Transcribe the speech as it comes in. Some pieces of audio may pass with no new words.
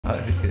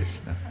Hare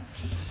Krishna.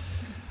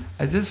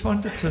 I just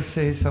wanted to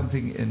say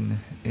something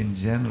in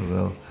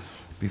general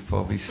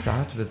before we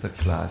start with the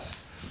class.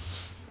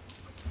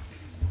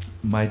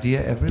 My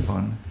dear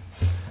everyone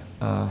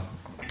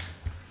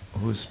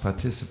who's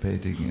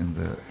participating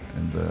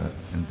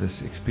in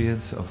this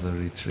experience of the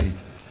retreat,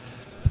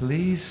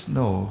 please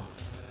know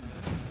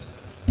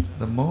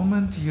the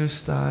moment you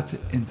start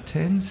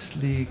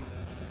intensely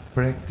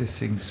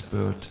practicing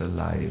spiritual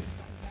life,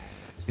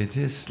 it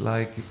is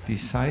like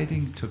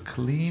deciding to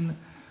clean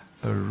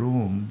a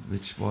room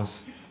which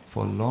was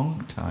for a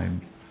long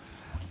time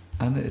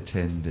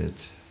unattended.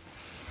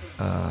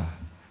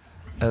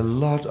 A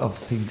lot of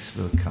things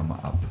will come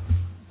up.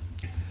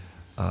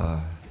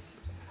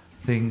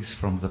 Things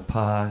from the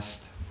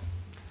past,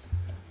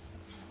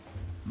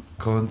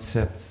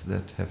 concepts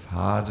that have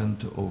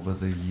hardened over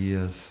the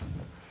years.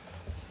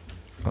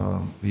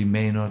 We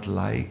may not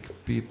like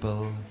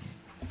people,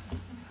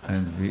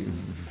 and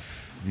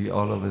we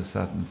all of a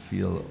sudden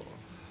feel,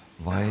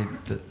 why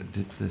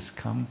did this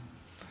come?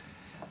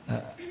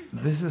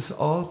 This is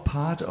all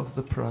part of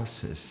the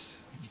process.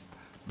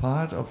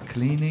 Part of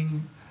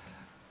cleaning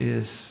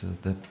is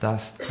that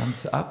dust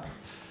comes up.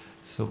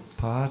 So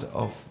part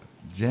of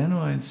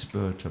genuine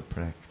spiritual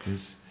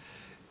practice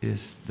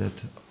is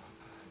that,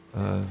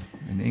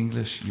 in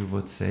English you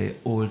would say,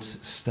 old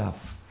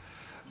stuff.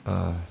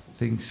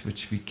 Things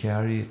which we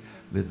carry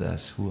with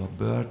us, who are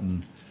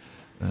burdened,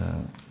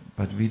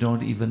 but we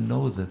don't even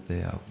know that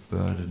they are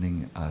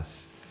burdening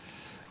us.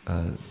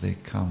 They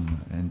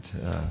come, and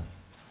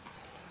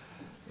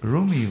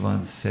Rumi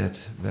once said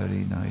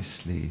very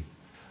nicely,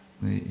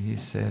 he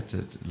said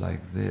it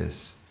like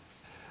this: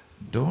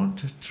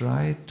 don't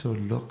try to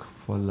look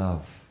for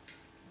love,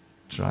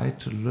 try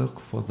to look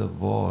for the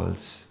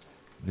walls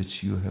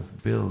which you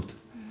have built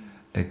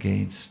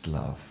against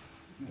love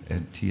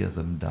and tear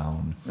them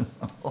down.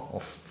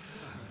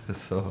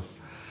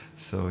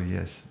 So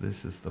yes,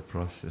 this is the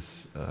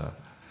process,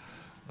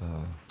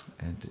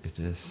 and it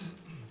is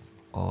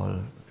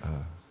all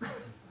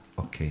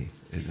okay.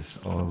 It is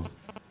all,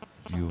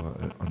 you are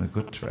on a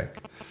good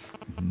track.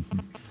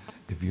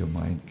 If your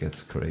mind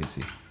gets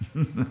crazy.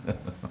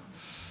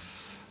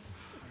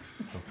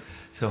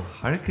 So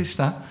Hare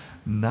Krishna.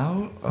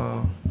 Now,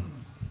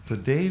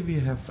 today we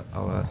have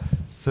our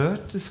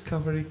third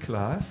discovery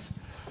class.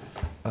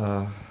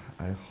 I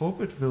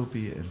hope it will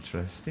be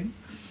interesting.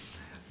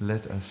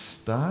 Let us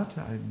start.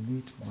 I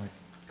need my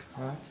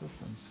cards.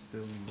 I'm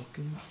still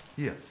looking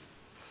here.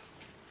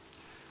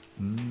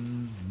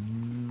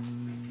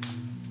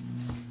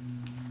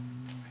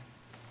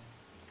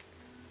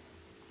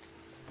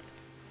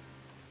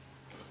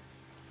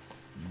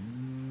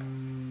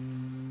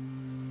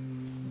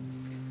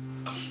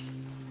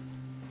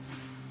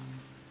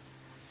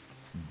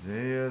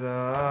 Jaya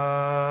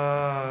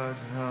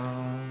Radha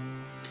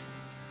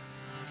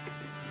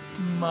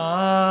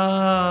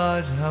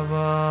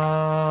Madhava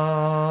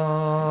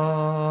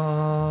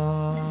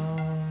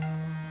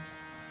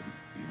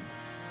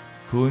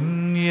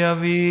Kunya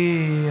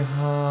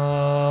Vihari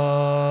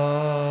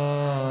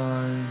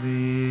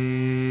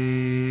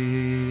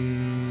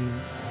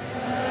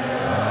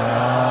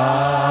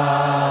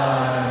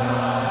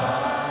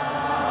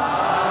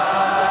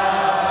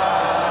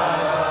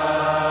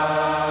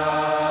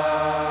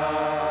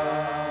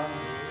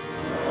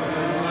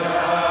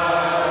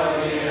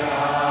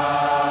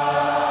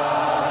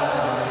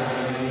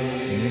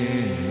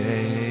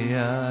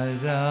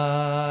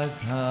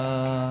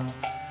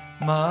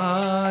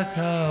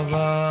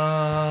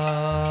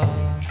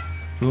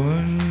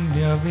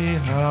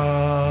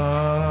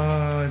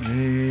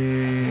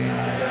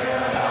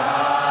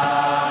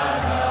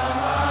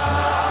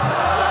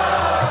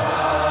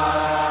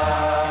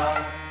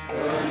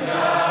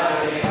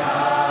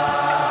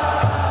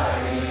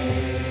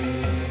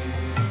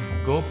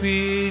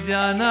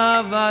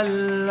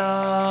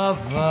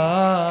Vallabha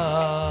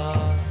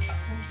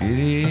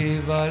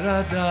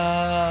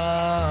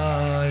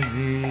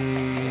Girivaradari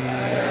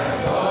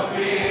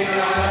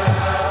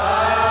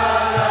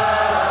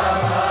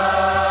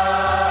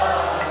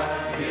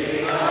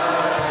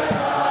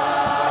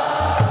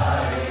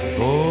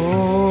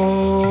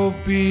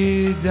Gopi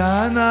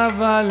Jana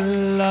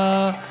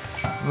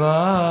Vallabha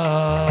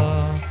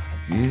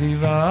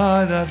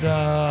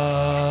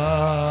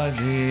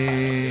Girivaradari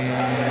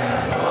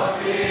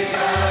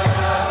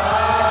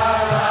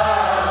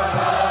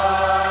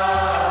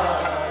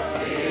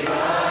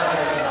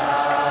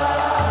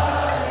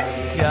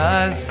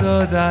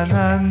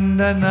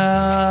Yasodanandana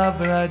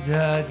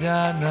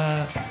Brajajana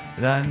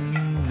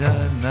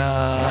Ranjana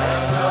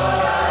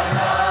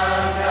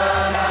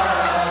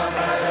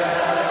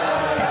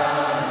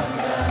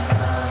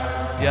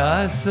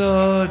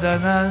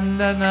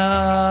Yasodanandana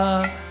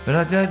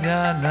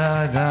Brajajana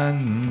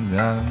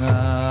Ranjana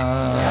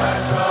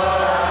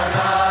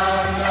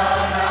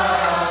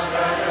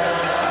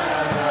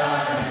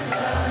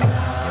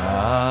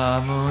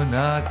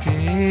Yamuna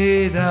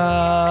Tira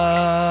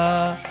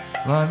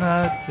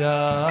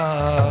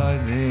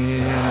Vanachari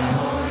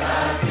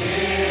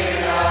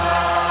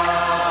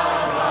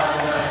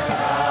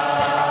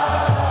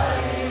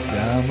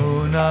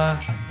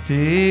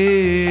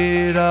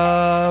Tiravana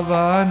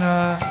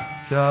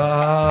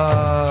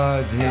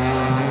Chadhi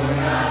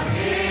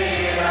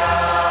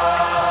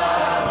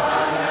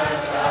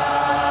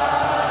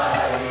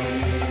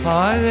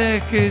Hare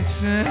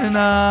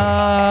Krishna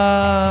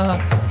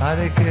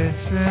Hare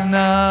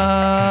Krishna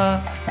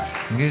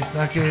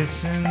Krishna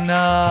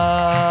Krishna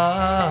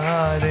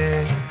Hare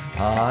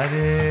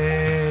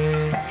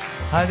Hare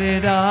Hare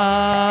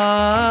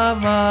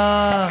Rama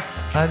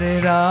Hare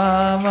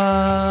Rama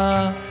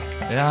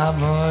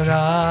Rama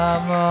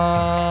Rama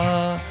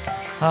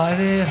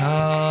Hare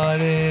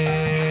Hare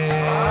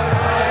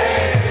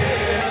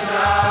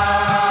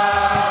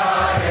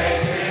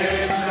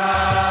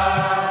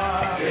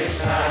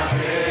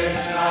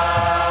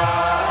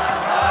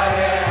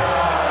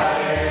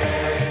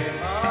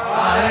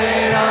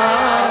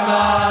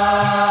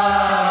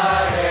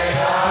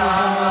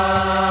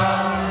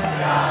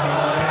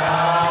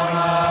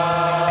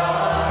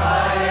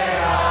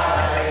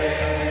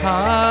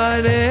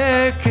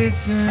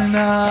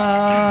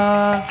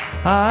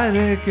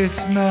Hare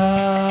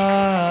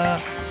Krishna,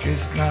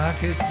 Krishna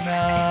Krishna,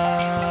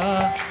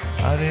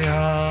 Hare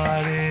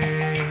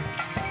Hare,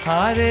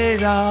 Hare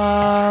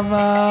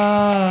Rama,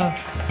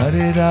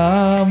 Hare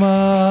Rama,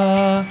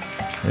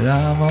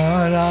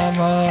 Rama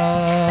Rama,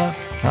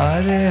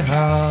 Hare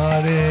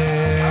Hare.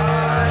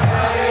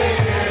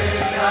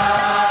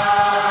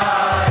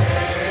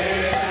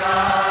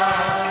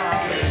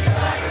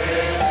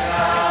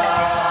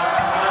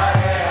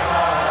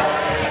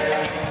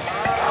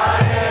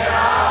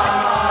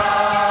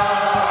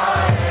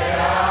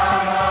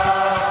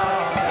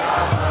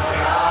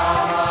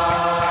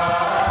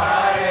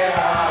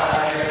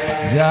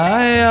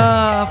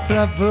 Jaya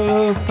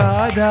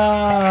Prabhupada,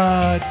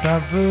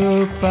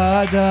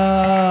 Prabhupada,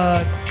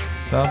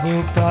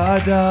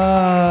 Prabhupada,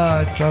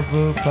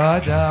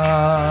 Prabhupada.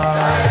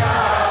 Jaya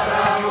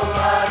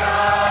Prabhupada,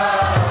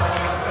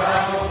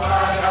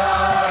 Prabhupada,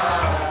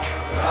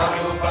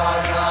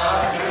 Prabhupada,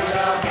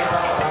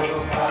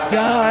 Prabhupada.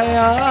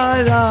 Jaya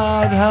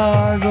Radha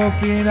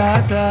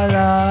Gopinatha,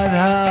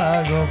 Radha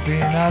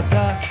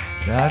Gopinatha,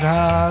 Radha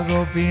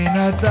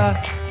Gopinatha,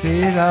 Shri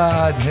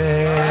Radhe.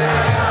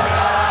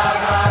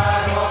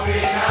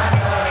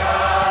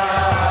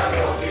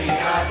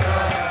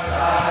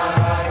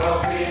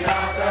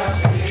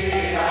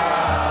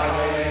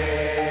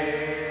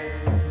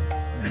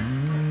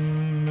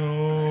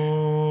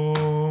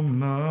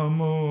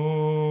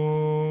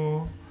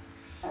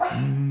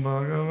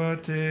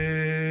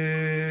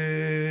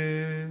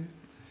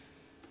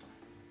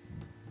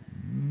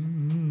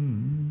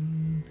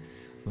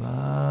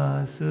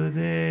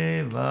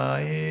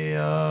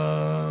 Vasudevaya.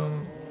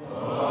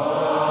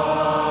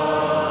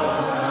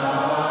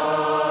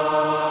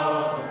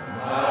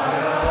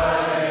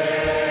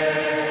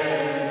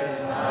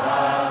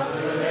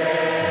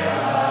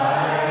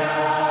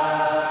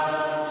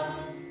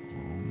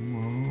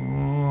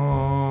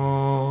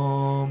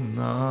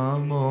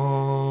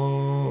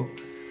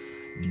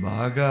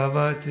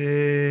 Bhagavate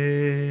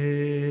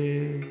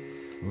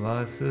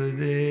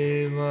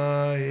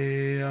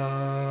Vasudevaya.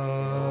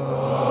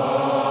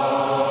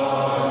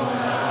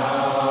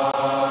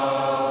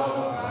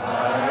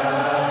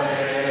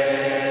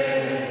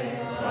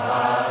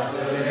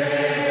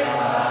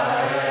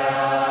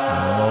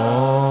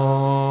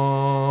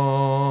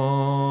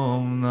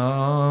 Om Namo Bhagavate Vasudevaya. Om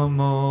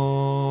Namo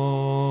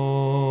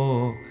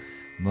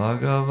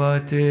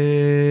Bhagavate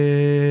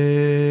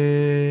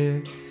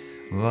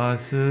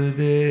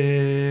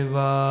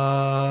Vasudevaya.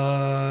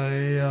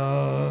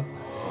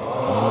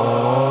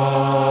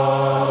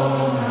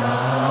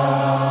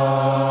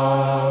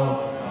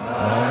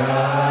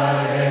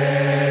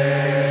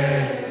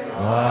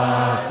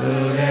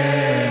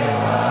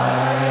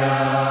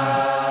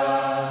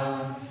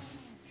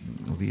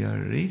 We are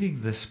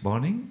reading this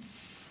morning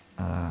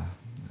an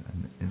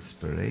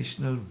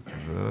inspirational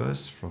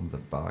verse from the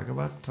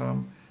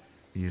Bhagavatam,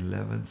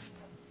 11th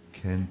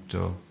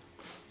canto,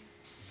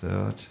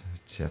 3rd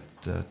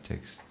chapter,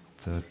 text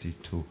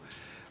 32.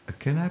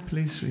 Can I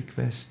please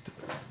request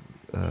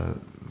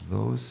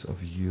those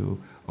of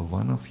you, or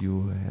one of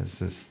you who has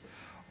this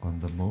on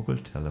the mobile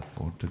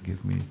telephone, to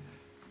give me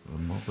a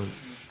mobile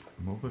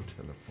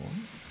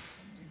telephone?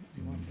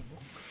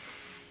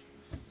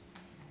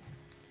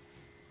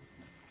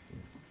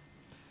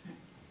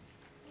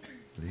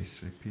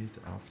 Please repeat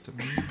after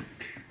me.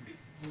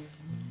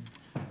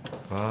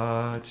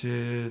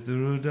 Pache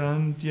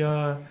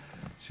Drudantya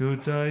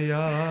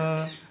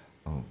Chutaya.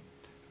 Oh,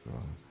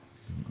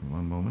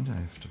 one moment, I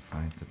have to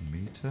find the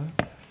meter.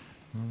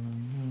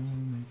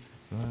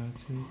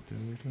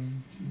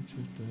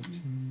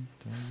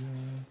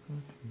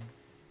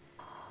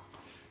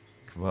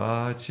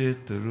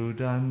 Kvachit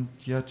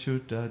Rudantya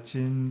Chuta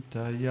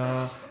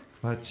Chintaya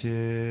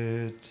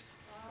Kvachit.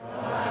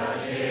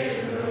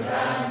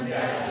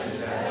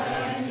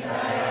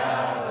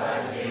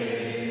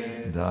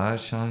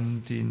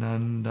 Dashanti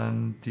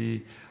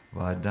Nandanti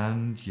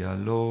Vadantya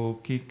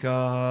Lokika.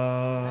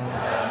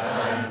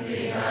 Dashanti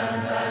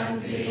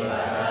Nandanti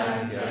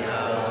Vadantya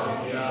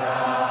Lokika.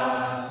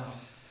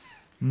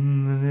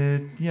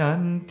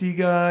 yanti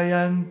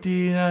gayanti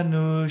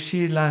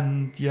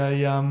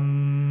anushilantyayam.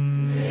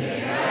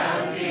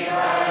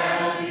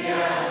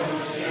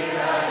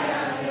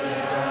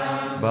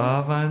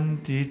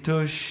 Bhavanti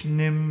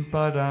tushnim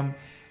param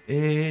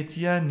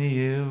etya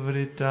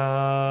nivrita.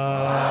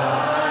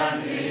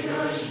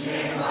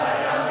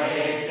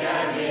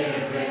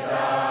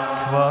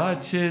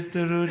 Kvachit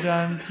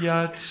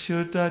rudantyat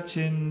shuta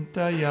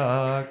chintaya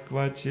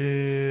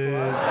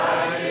kvachit.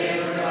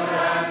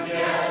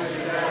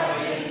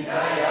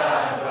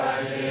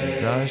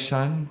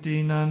 Dashanti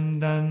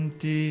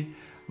nandanti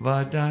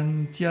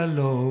vadantya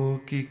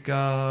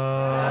lokika.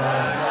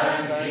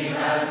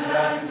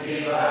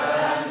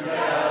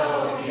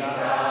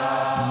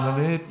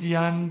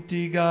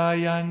 Nrityanti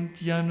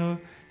gayantyanu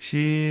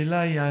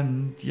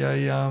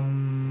shilayantyayam.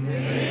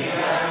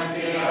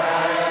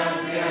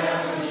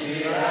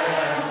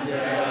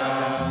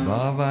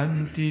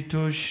 Bhavanti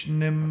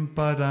tushnim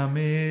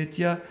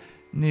parametya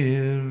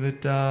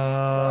nirvita.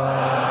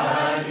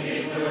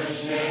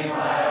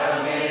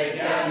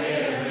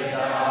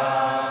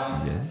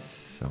 Yes,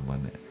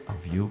 someone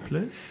of you,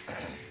 please.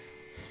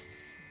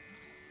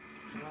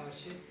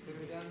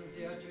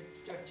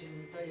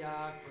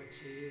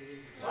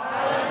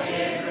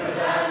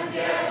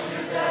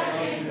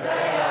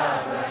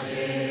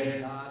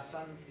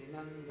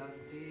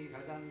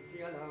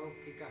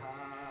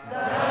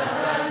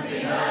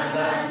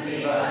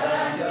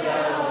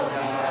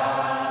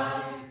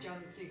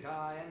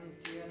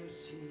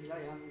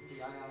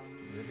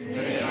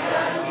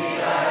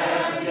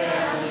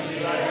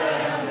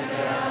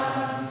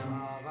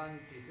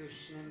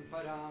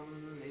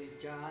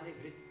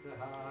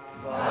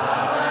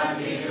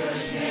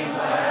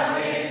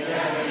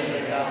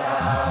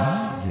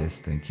 Yes,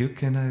 thank you.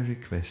 Can I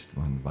request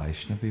one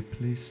Vaishnavi,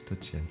 please, to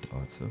chant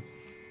also?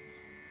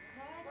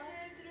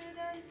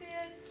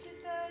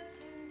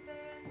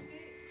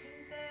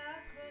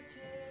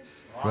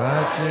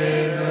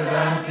 Kvachit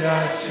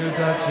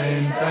rudantyachyuta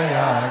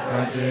chintaya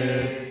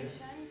kvachit.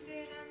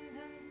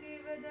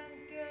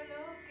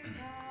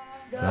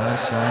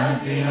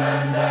 Dashanti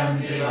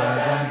nandanti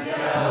vadantya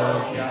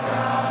lokika.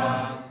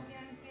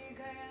 Vedanti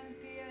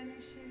gayanti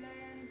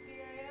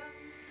anushilayantyayam.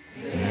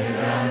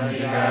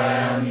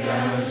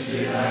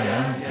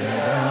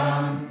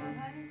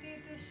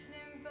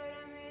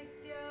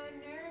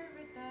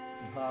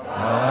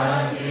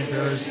 Bhavanti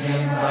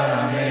tushnim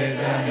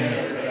parametya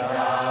nirvita.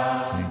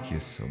 Thank you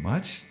so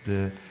much.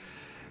 The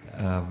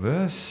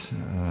verse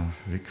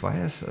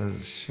requires a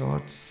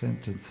short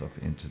sentence of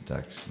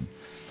introduction.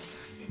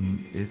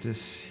 It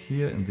is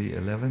here in the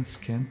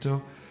 11th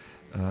canto,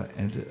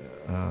 and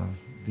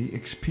the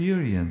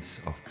experience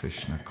of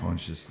Krishna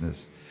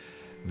consciousness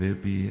will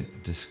be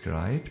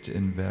described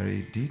in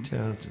very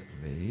detailed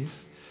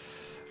ways.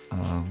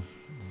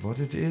 What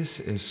it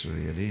is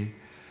really,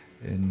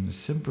 in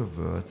simple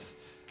words,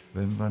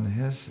 when one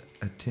has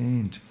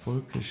attained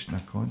full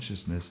Krishna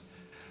consciousness,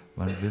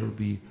 one will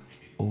be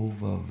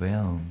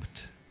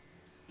overwhelmed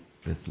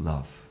with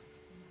love.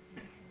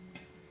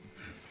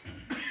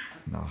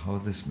 Now, how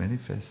this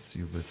manifests,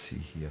 you will see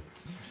here.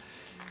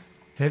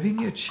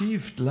 Having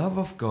achieved love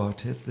of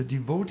Godhead, the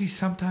devotee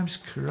sometimes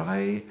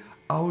cry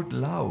out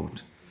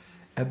loud,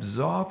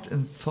 absorbed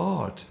in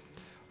thought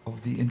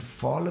of the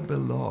infallible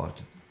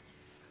Lord.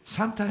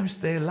 Sometimes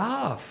they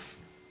laugh,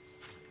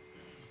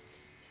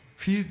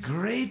 feel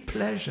great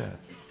pleasure,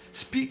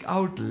 speak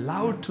out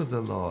loud to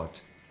the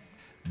Lord,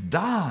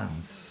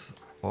 dance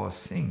or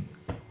sing.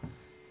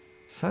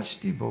 Such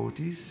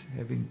devotees,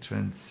 having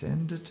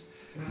transcended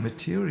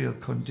material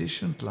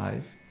conditioned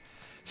life,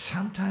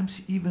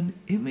 sometimes even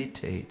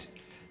imitate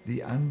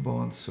the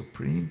unborn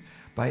Supreme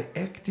by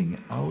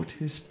acting out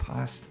his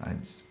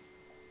pastimes.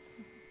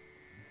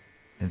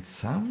 And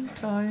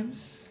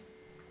sometimes,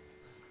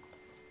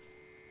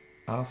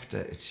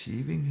 after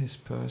achieving his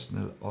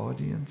personal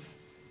audience,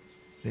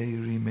 they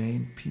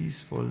remain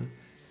peaceful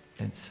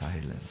and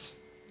silent.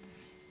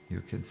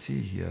 You can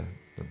see here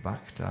the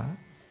Bhakta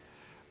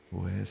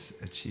who has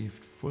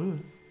achieved full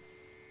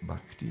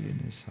bhakti in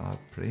his heart,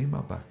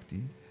 prema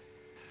bhakti.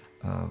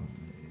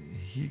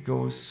 He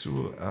goes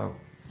through a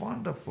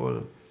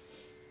wonderful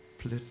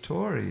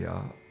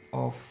plethora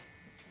of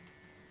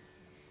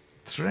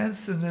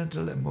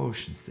transcendental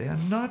emotions. They are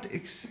not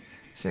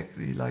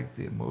exactly like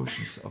the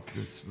emotions of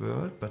this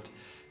world, but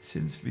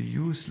since we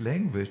use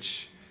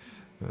language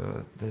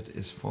that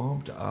is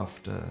formed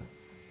after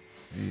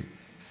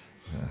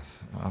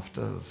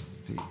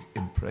the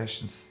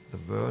impressions the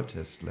world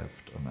has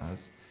left on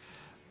us,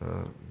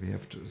 we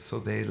have to. So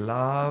they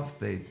laugh,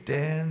 they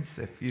dance,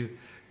 they feel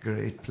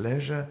great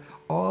pleasure,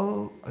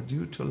 all are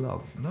due to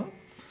love, no?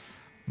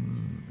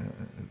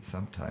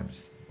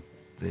 Sometimes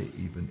they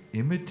even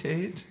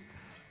imitate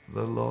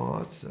the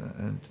Lord,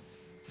 and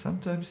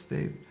sometimes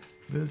they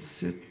will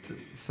sit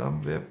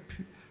somewhere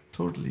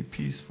totally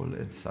peaceful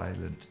and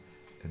silent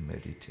in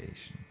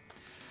meditation.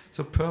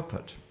 So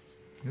purport.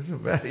 This is a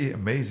very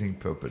amazing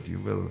purport. You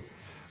will,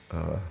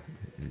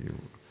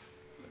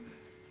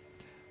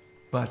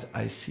 but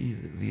I see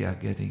that we are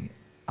getting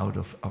out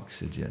of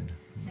oxygen.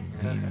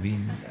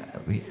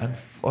 We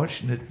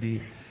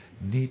unfortunately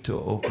need to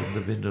open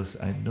the windows.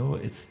 I know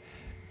it's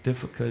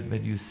difficult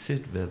when you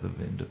sit by the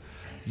window.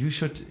 You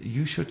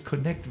should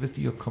connect with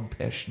your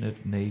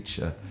compassionate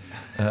nature.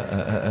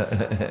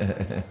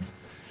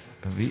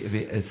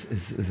 It's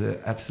an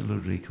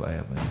absolute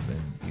requirement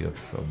when you have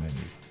so many.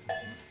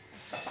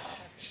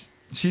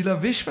 Srila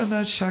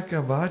Vishwanath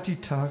Chakravarti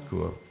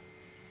Thakur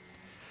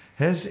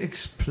has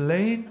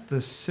explained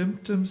the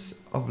symptoms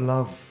of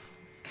love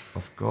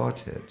of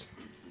Godhead.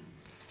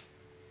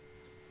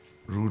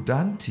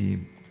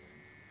 Rudanti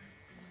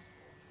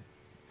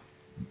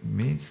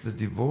means the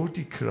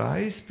devotee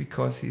cries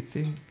because he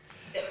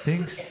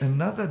thinks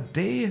another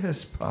day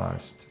has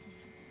passed.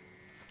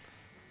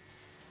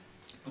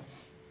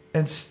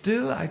 And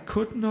still I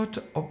could not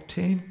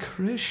obtain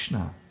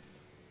Krishna.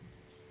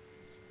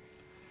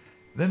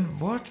 Then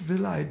what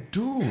will I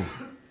do?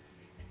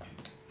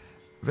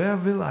 Where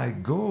will I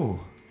go?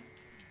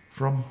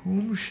 From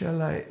whom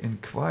shall I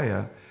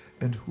inquire?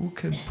 And who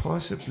can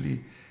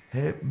possibly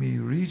help me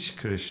reach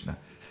Krishna?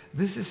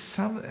 This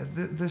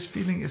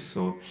feeling is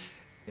so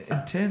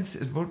intense.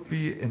 It would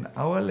be, in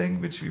our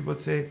language, we would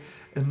say,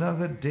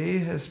 another day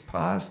has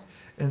passed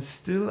and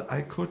still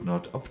I could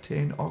not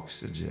obtain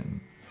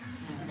oxygen.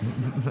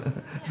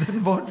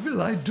 Then what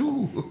will I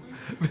do?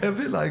 Where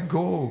will I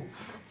go?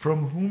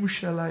 From whom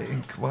shall I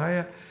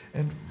inquire?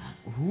 And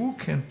who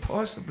can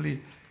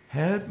possibly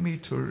help me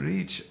to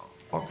reach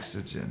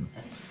oxygen?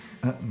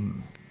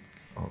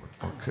 Or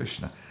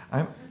Krishna.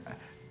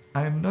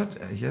 I'm not,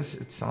 yes,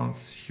 it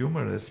sounds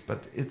humorous,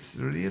 but it's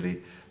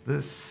really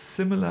the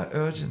similar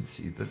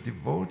urgency. The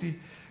devotee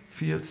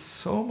feels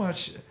so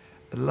much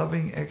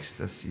loving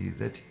ecstasy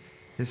that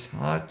his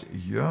heart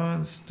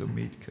yearns to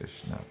meet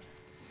Krishna.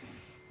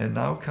 And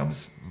now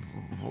comes,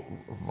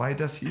 why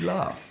does he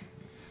laugh?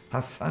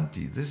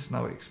 Hasanti, this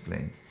now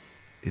explains.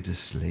 It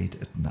is late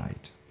at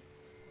night.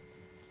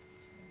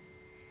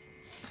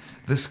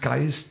 The sky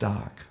is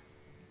dark.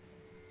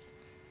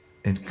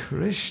 And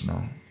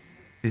Krishna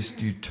is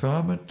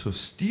determined to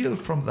steal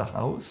from the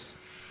house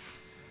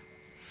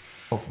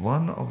of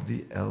one of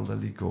the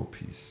elderly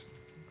gopis.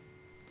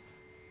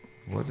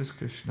 What is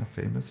Krishna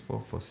famous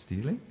for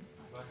stealing?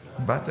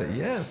 Butter,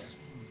 yes.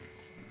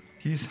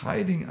 He's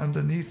hiding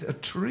underneath a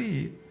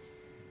tree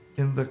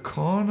in the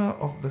corner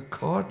of the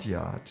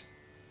courtyard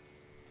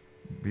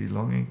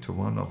belonging to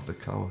one of the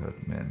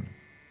cowherd men.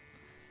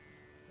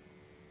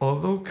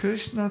 Although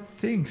Krishna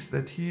thinks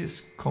that he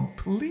is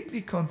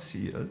completely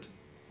concealed,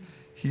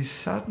 he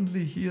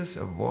suddenly hears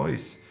a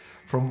voice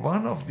from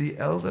one of the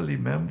elderly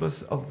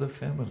members of the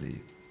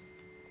family.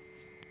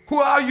 Who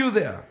are you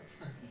there?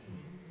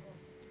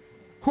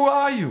 Who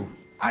are you?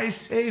 I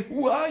say,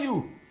 who are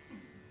you?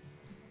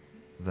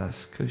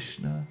 Thus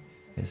Krishna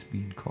has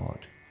been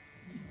caught.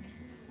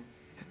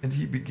 And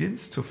he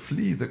begins to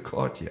flee the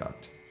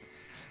courtyard.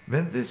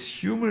 When this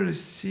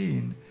humorous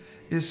scene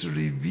is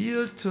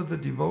revealed to the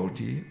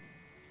devotee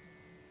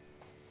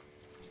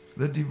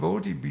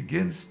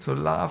begins to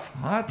laugh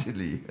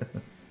heartily.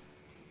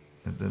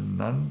 And the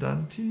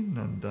Nandanti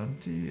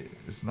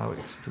is now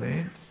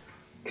explained.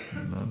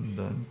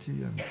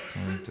 Nandanti, I'm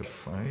trying to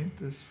find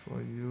this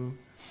for you.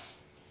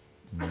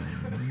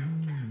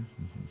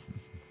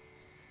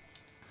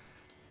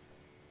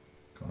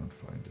 Can't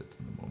find it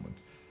in a moment.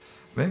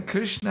 When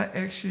Krishna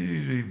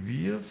actually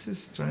reveals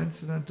his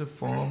transcendental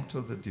form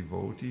to the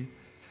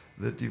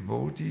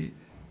devotee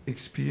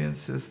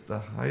experiences the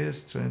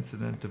highest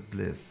transcendental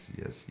bliss.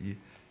 Yes,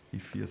 he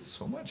feels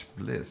so much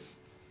bliss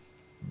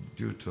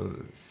due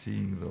to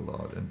seeing the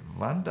Lord. And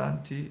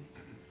Vandanti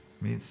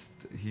means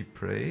he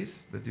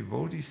prays. The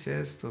devotee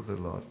says to the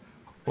Lord,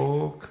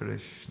 "O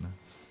Krishna,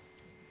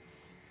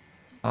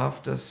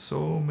 after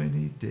so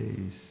many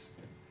days,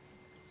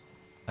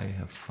 I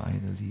have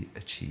finally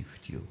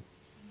achieved you."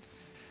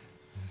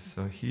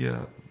 So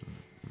here,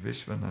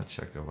 Vishwanath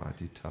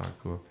Chakravarti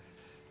Thakur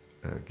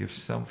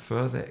gives some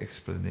further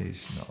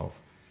explanation of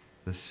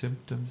the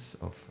symptoms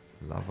of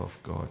love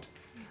of God.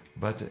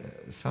 But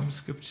some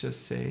scriptures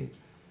say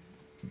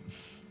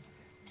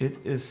it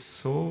is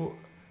so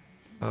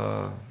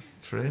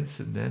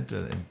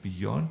transcendental and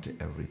beyond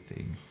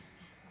everything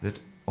that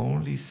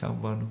only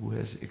someone who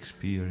has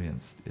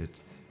experienced it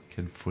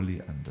can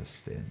fully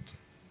understand.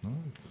 No?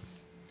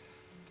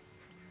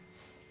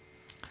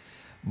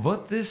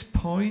 What this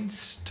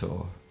points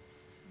to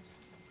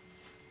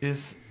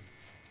is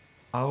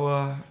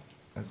our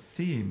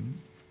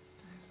theme,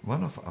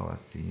 one of our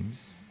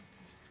themes,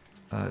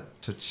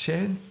 to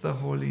chant the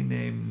holy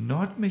name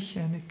not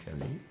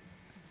mechanically,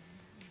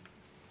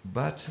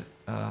 but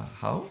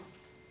how?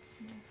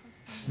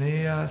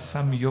 Sneha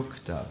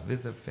samyukta,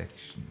 with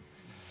affection.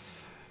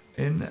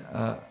 In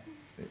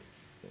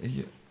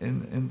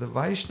the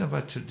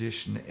Vaishnava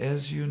tradition,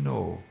 as you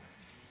know,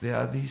 there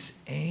are these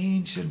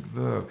ancient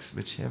works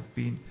which have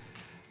been,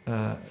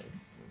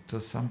 to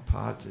some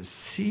part,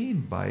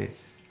 seen by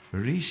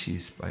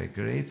rishis, by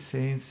great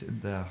saints in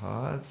their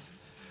hearts,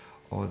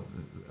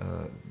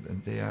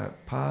 and they are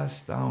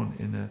passed down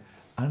in a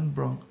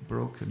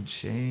unbroken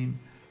chain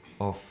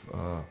of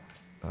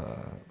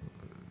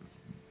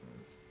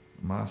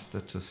master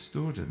to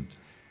student.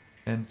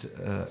 And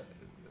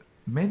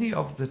many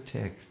of the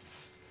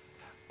texts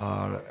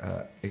are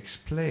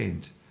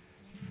explained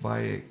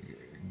by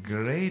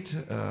great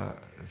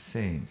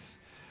saints.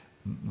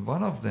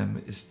 One of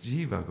them is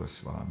Jiva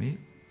Goswami,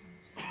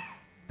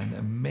 an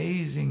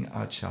amazing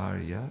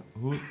acharya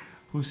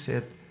who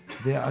said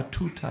there are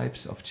two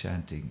types of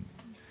chanting.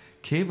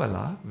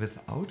 Kevala,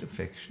 without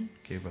affection,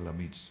 Kevala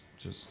means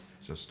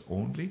just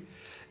only,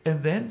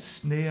 and then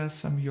Sneha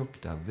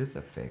Samyukta, with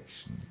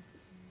affection.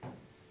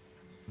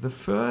 The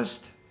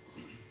first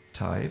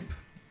type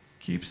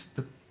keeps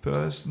the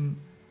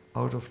person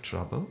out of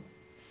trouble,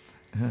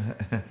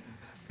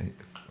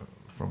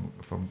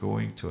 from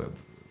going to a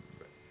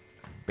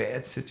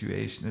bad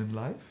situation in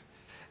life,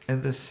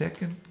 and the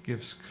second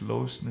gives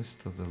closeness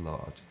to the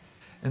Lord.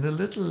 And a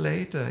little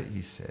later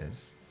he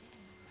says,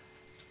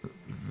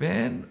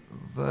 when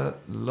the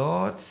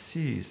Lord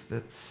sees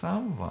that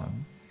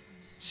someone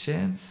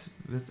chants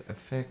with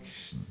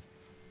affection,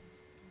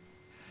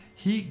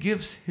 he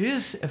gives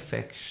his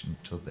affection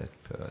to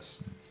that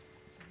person.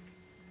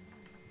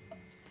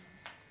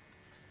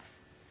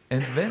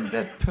 And when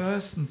that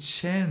person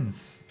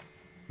chants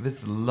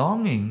with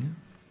longing,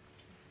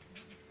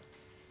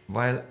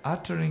 while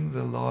uttering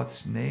the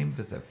Lord's name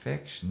with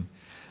affection,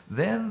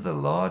 then the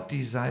Lord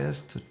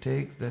desires to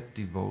take that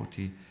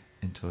devotee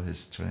into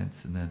his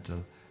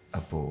transcendental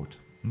abode.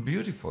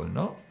 Beautiful,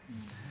 no?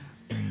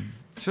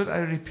 Should I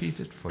repeat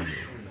it for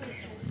you?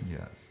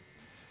 Yes.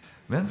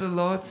 When the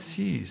Lord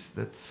sees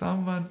that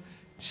someone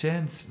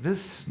chants with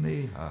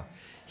sneha,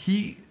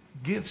 he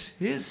gives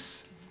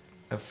his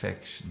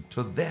affection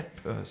to that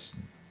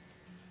person.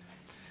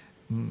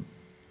 And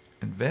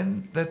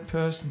when that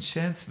person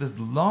chants with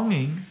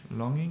longing,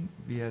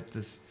 we had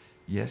this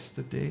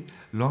yesterday,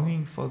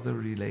 longing for the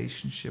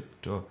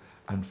relationship to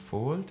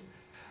unfold,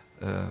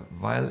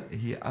 while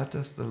he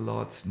utters the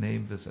Lord's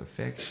name with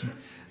affection,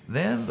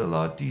 then the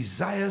Lord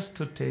desires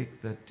to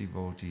take that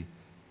devotee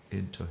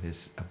into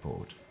his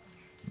abode.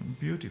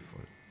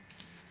 Beautiful,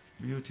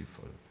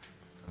 beautiful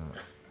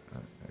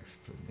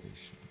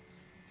explanation.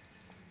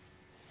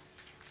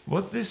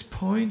 What this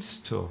points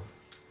to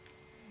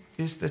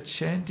is that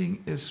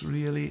chanting is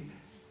really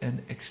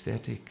an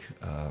ecstatic,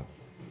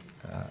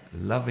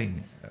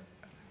 loving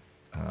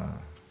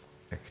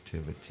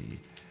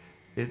activity.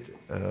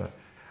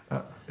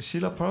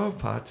 Srila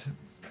Prabhupada,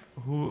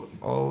 who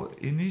all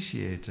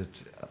initiated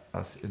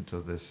us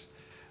into this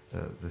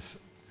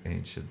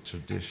ancient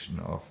tradition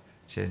of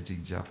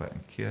chanting japa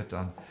and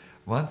kirtan,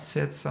 once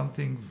said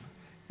something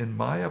in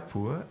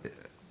Mayapur,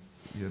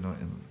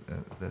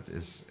 that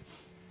is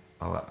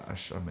our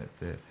ashram at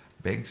the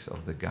banks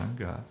of the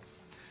Ganga.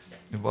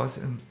 It was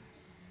in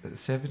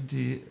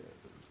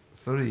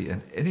 73,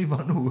 and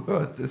anyone who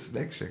heard this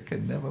lecture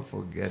can never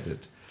forget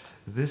it.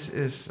 This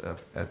is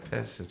a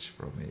passage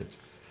from it.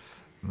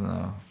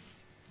 Now,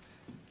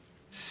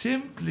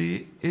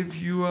 simply, if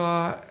you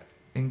are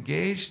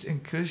engaged in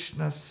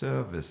Krishna's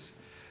service,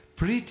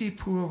 priti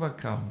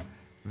purvakam,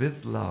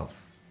 with love,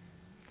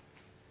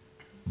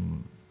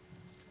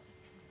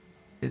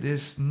 it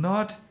is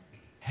not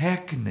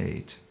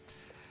hackneyed.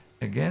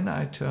 Again,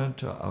 I turn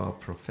to our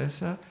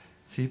professor,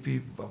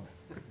 CP.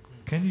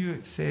 Can you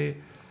say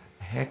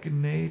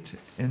hackneyed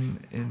in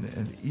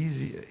an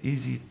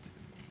easy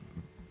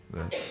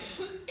word?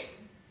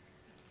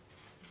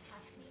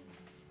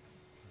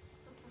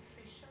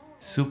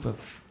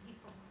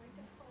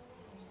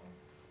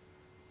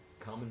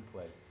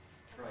 Commonplace.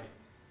 Trite.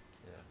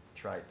 Yeah,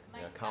 trite.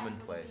 Yeah,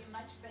 commonplace.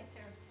 Much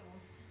better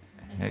source.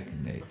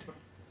 Hackneyed.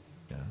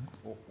 Yeah.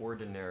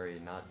 Ordinary,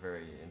 not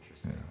very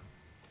interesting.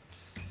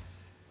 Yeah.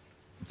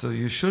 So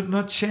you should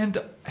not chant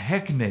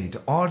hackneyed,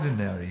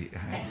 ordinary.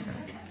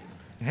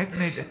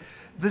 Hackneyed.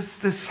 The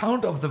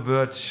sound of the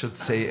word should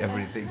say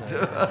everything.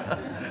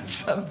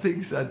 Some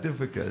things are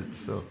difficult.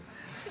 So,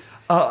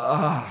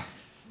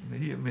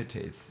 he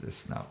imitates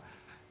this now.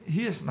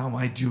 Here's now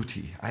my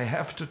duty. I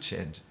have to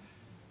chant.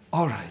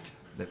 All right,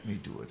 let me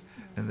do it.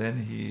 And then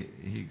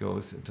he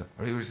goes into...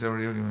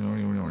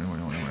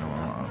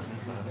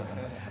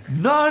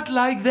 Not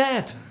like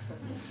that.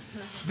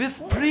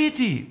 With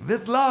priti,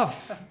 with love.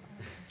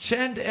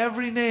 Chant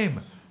every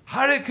name.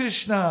 Hare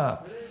Krishna.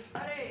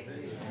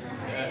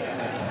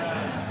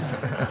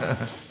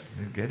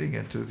 You're getting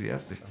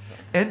enthusiastic.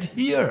 And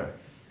here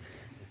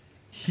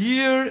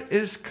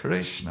is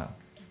Krishna.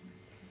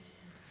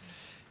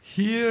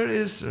 Here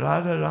is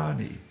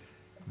Radharani.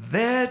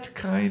 That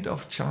kind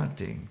of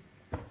chanting,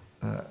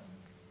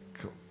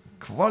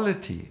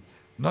 quality,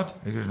 not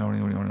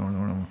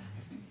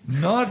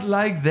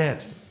like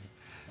that.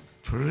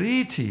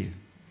 Priti.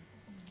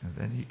 And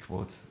then he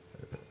quotes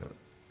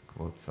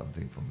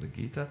something from the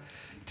Gita.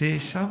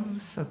 Tesham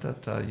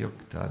satata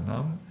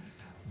yuktanam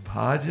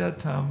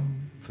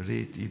bhajatam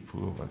priti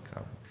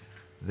purvakam.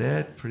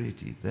 That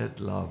priti, that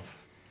love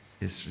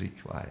is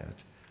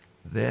required.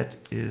 That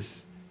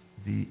is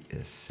the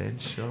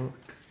essential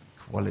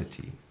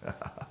quality.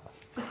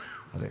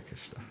 Hare Krishna.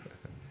 Krishna.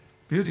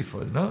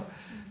 Beautiful, no?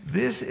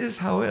 This is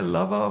how a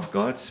lover of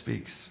God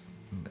speaks.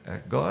 A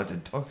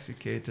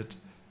God-intoxicated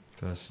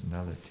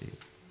personality.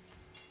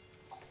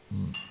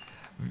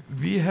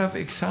 We have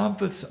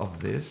examples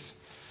of this.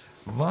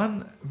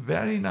 One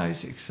very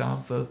nice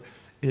example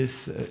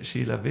is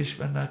Srila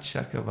Vishwanath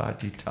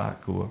Chakravarti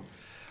Thakur,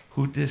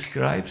 who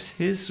describes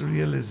his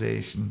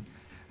realization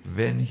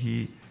when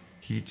he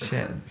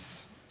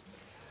chants.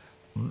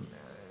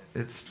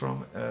 It's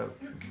from a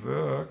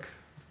work,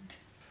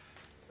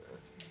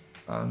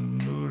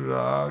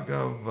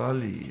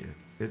 Anuragavali.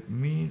 It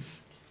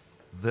means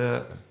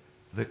the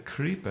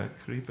creeper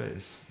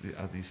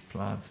are these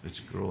plants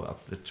which grow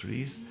up the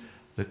trees.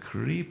 The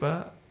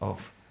creeper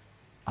of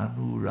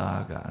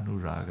Anuraga.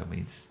 Anuraga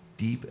means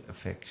deep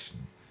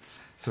affection.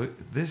 So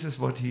this is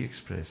what he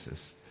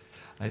expresses.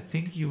 I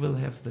think you will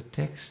have the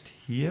text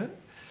here.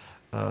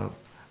 O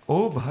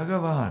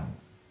Bhagavan.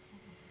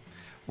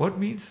 What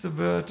means the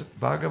word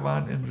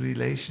Bhagavan in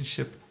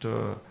relationship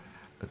to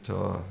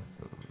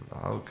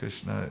how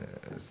Krishna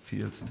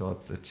feels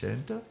towards the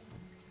chanter?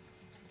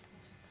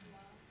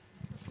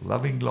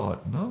 Loving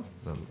Lord, no?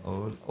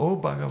 O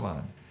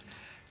Bhagavan,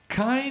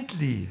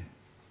 kindly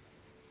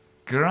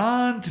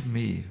grant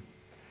me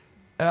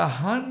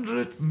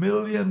 100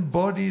 million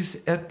bodies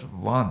at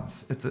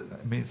once.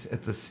 Means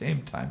at the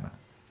same time.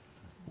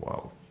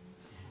 Wow.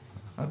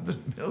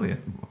 100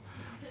 million.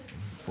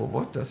 For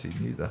what does he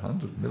need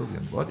 100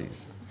 million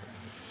bodies?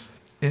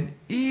 In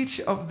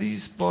each of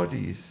these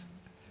bodies,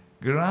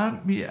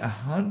 grant me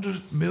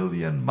 100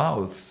 million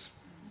mouths.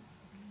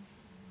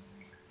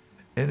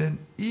 And in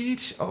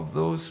each of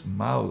those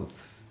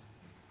mouths,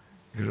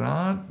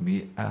 grant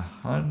me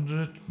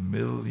 100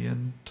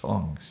 million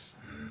tongues.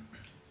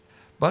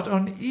 But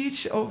on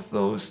each of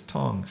those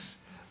tongues,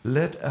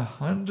 let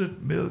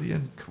 100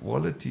 million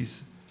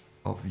qualities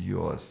of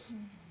yours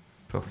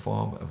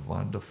perform a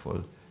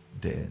wonderful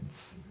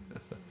dance.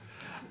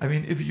 I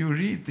mean, if you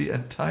read the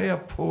entire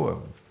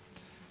poem,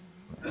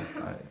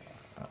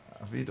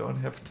 we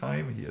don't have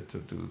time here to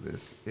do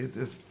this. It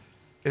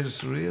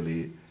is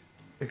really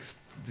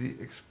the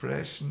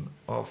expression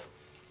of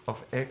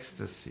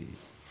ecstasy.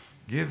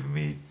 Give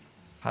me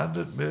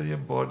 100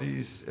 million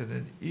bodies, and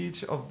in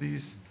each of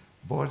these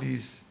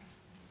bodies,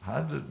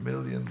 100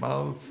 million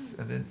mouths,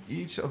 and in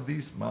each of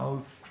these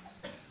mouths,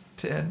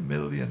 10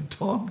 million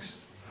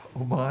tongues.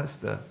 Oh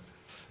Master,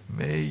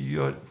 may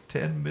your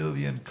 10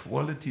 million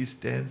qualities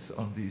dance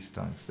on these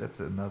tongues. That's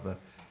another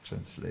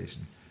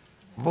translation.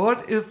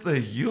 What is the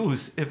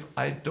use if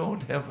I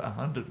don't have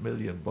 100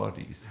 million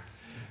bodies?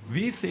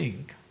 We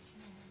think,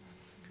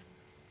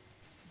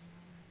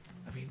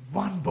 I mean,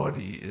 one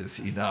body is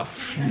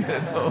enough, you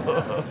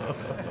know.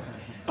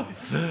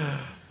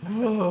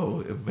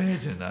 Whoa,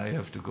 imagine I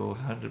have to go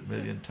 100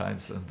 million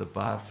times in the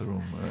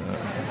bathroom.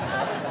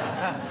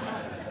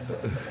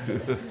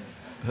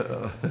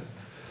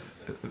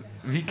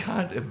 We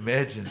can't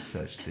imagine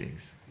such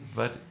things.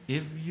 But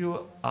if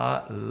you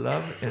are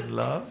in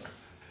love,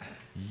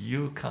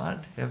 you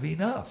can't have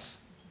enough.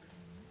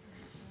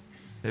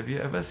 Have you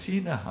ever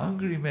seen a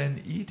hungry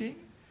man eating?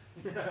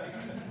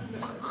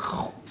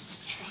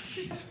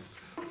 He's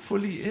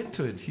fully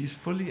into it. He's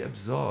fully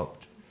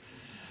absorbed.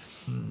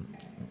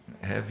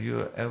 Have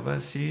you ever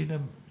seen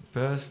a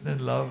person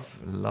in love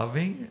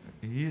loving?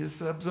 He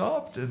is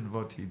absorbed in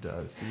what he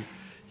does.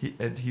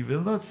 He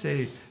will not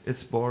say,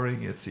 it's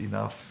boring, it's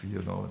enough,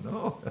 you know.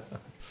 No.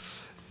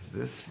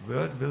 This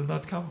word will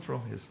not come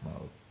from his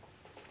mouth.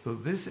 So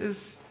this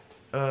is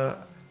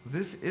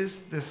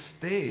the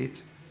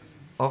state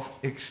of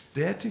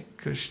ecstatic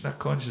Krishna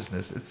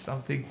consciousness. It's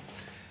something,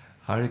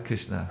 Hare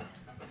Krishna.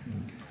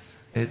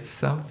 It's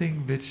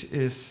something which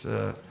is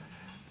a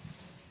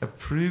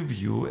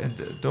preview,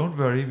 and don't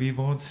worry, we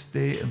won't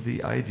stay in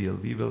the ideal.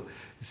 We will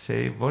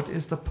say, what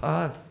is the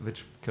path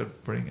which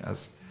could bring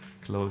us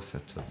closer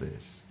to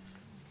this?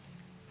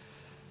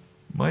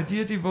 My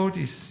dear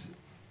devotees,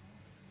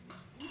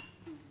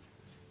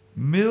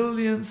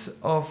 millions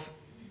of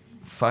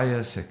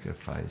fire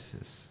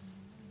sacrifices,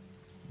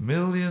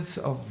 millions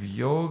of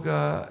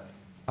yoga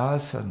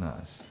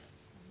asanas,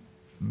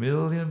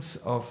 millions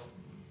of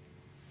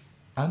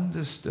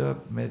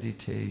undisturbed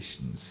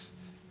meditations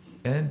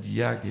and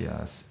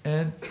yagyas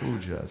and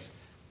pujas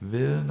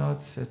will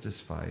not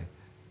satisfy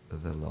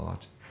the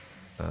Lord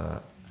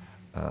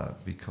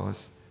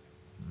because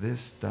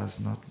this does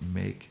not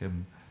make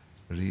him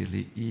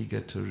really eager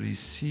to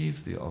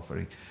receive the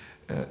offering.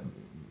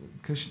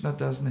 Krishna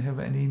doesn't have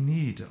any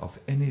need of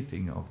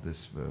anything of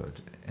this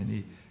world,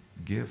 any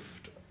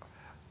gift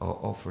or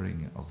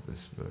offering of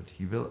this world.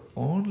 He will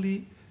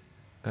only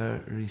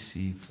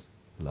receive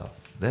love.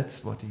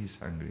 That's what he's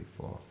hungry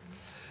for.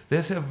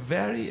 There's a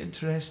very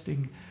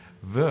interesting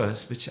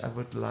verse which I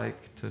would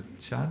like to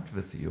chant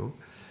with you.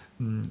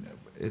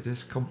 It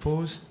is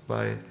composed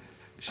by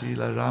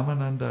Srila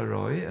Ramananda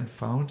Roy and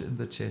found in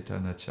the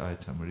Chaitanya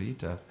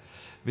Charitamrita,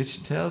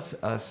 which tells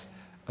us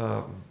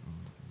how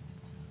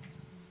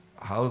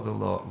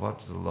what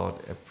the Lord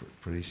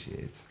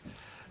appreciates.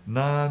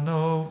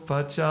 Nano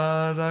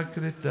pachara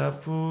krita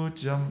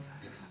pujam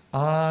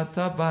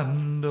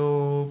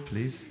atabando,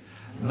 please.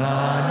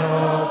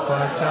 Nano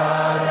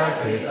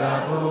pachara krita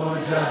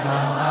pujam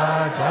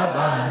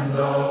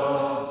atabando,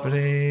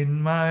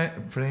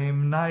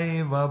 prem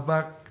naiva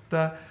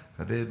bhakta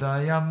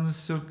hridayam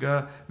sukha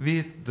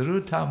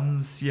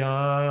vidrutam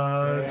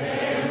syad.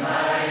 Prem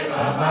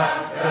naiva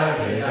bhakta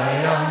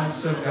hridayam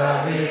sukha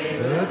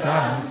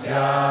vidrutam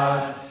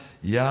syad.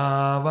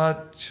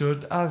 Yavat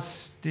chud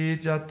asti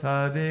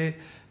jatare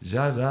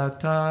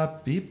jarata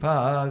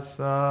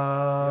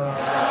pipasa.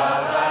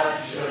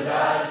 Yavat chud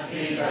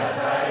asti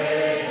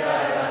jatare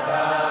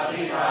jarata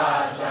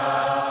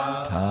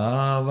pipasa.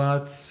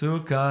 Tavat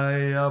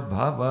sukhaya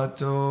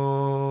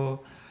bhavato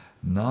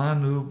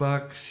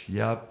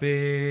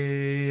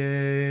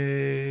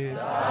nanubhaksyape.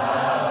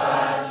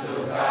 Tavat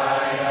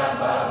sukhaya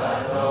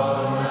bhavato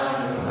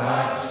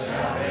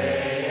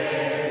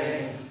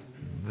nanubhaksyape.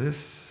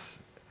 This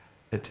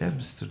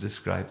attempts to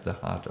describe the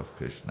heart of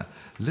Krishna.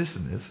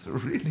 Listen, it's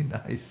really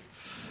nice.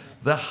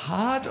 The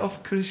heart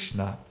of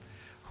Krishna,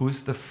 who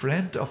is the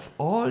friend of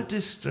all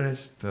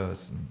distressed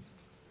persons,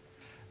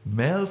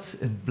 melts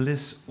in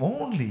bliss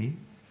only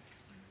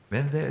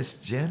when there is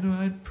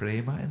genuine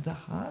prema in the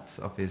hearts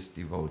of his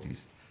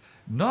devotees,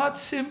 not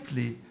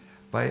simply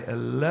by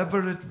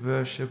elaborate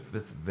worship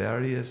with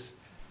various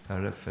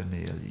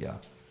paraphernalia.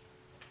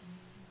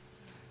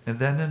 And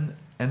then an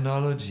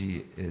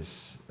analogy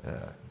is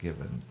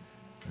given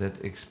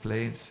that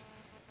explains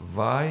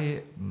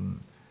why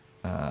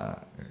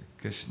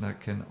Krishna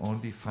can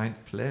only find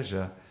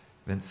pleasure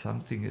when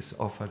something is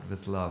offered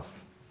with love.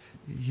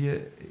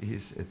 Here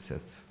it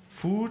says,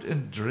 food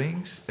and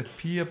drinks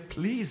appear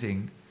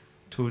pleasing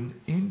to an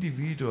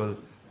individual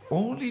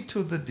only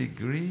to the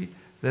degree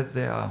that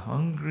they are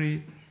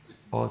hungry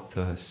or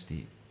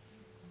thirsty.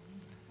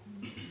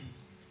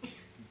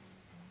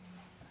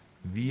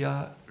 We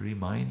are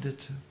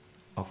reminded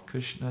of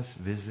Krishna's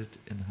visit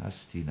in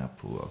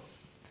Hastinapur.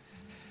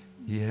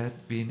 He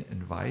had been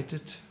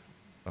invited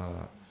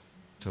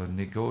to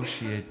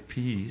negotiate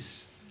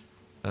peace,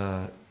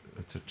 to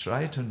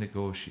try to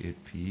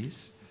negotiate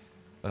peace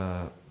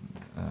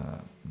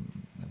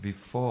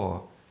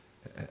before,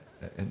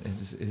 and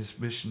his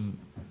mission,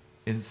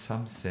 in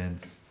some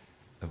sense,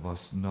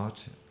 was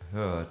not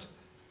heard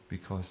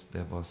because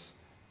the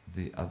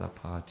other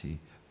party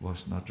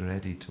was not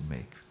ready to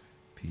make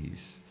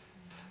peace.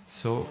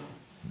 So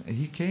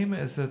he came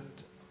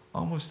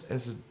almost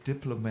as a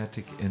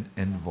diplomatic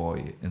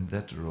envoy in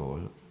that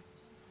role.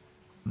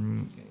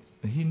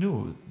 He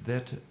knew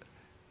that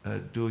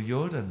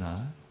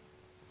Duryodhana,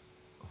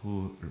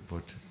 who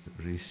would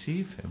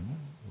receive him,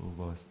 who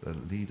was the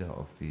leader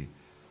of the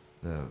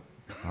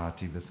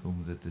party with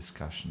whom the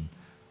discussion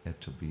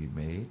had to be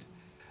made,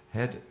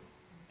 had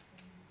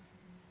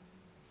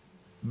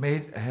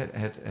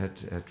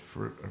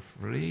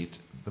freed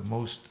the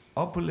most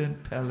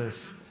opulent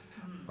palace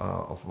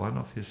of one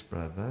of his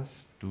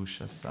brothers,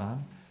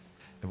 Dushasan.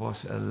 It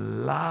was a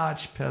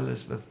large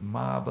palace with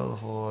marble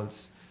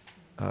halls.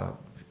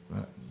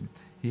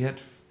 He had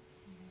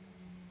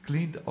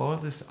cleaned all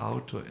this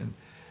out to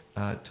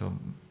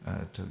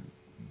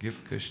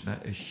give Krishna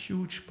a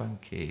huge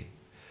banquet.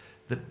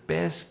 The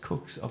best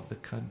cooks of the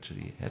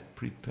country had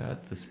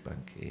prepared this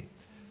banquet.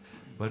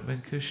 But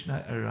when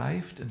Krishna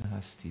arrived in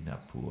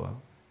Hastinapur,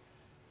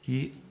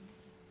 he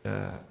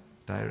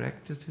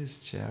directed his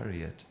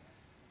chariot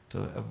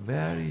to a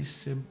very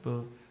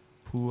simple,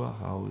 poor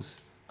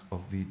house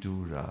of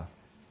Vidura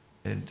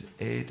and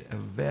ate a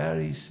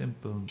very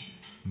simple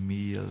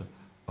meal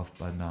of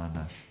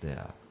bananas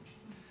there.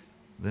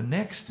 The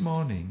next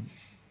morning,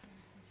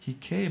 he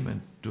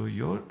came to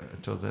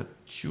that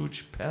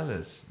huge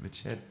palace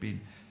which had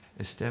been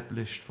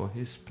established for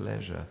his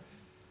pleasure.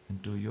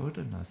 And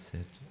Duryodhana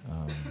said,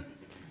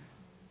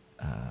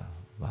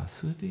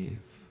 Vasudev,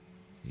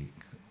 he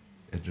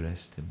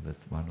addressed him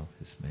with one of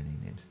his many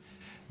names.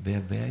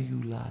 Where were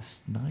you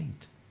last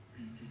night?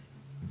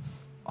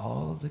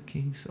 All the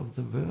kings of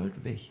the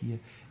world were here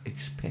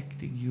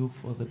expecting you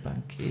for the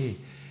banquet,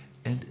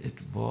 and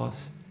it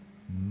was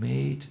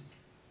made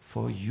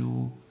for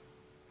you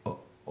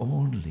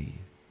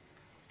only,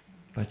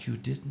 but you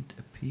didn't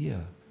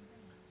appear.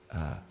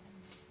 Are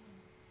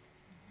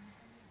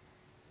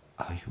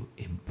you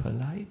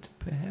impolite,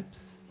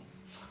 perhaps?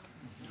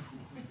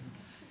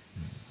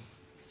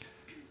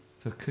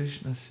 So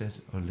Krishna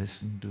said, oh,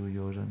 listen,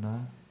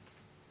 Duryodhana,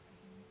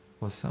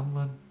 for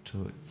someone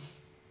to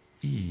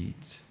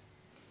eat,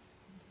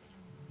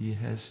 he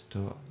has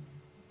to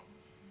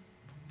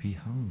be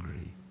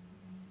hungry.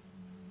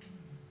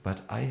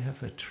 But I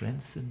have a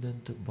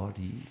transcendental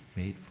body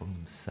made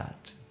from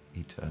Sat,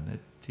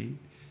 eternity,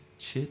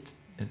 Chit,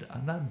 and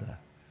Ananda.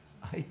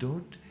 I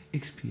don't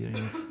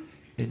experience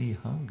any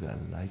hunger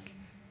like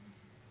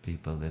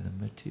people in a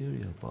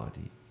material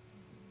body.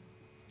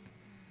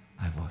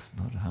 I was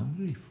not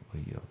hungry for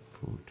your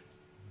food.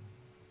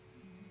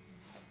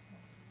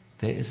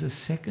 There is a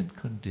second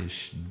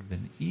condition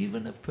when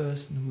even a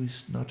person who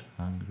is not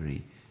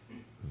hungry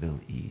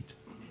will eat.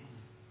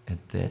 And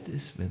that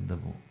is when the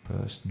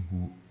person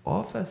who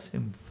offers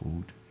him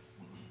food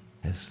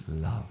has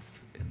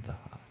love in the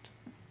heart.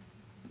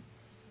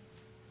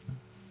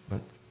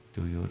 But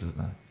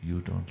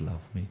you don't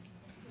love me.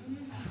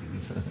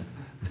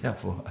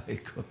 Therefore I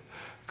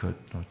could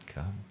not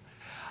come.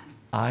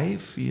 I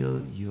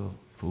feel your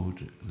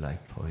food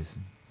like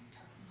poison.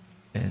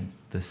 And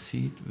the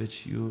seed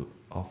which you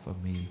offer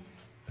me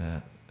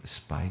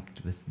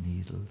spiked with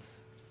needles.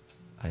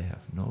 I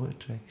have no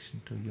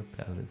attraction to your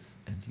palace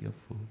and your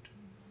food.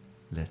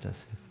 Let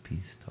us have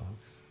peace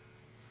talks.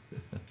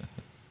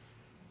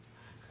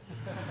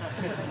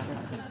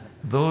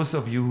 Those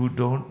of you who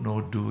don't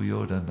know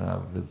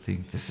Duryodhana will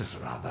think this is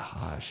rather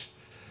harsh.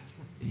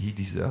 He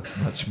deserves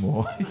much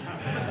more.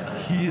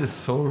 He is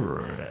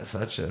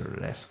such a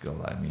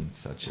rascal, I mean,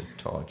 such a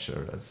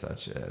torturer,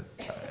 such a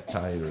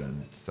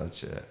tyrant,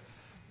 such a...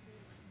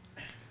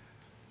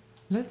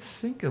 Let's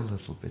think a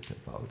little bit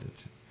about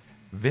it.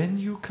 When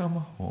you come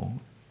home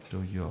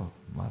to your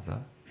mother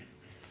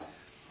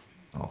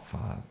or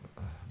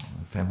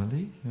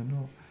family, you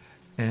know,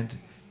 and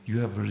you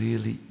have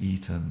really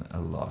eaten a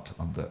lot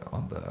on the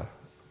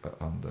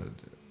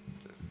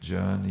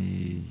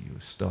journey, you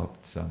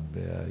stopped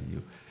somewhere,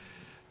 you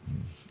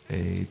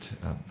ate,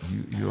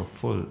 you're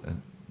full,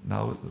 and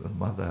now the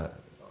mother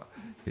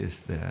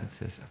is there and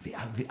says,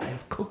 I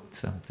have cooked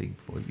something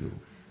for you.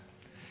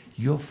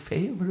 Your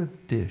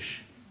favorite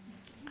dish,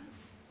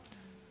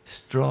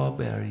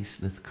 strawberries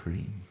with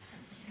cream.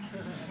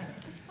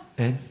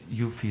 And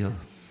you feel,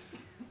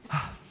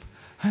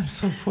 I'm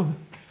so full.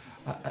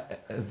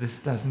 This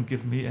doesn't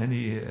give me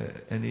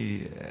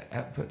any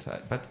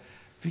appetite. But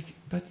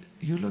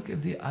you look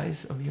in the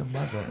eyes of your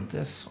mother, and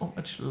there's so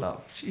much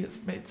love. She has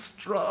made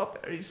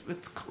strawberries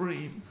with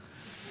cream,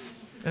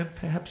 and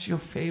perhaps your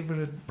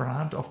favorite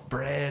brand of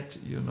bread.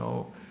 You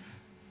know,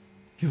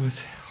 you would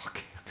say,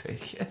 okay,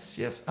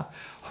 yes. Oh,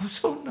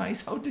 so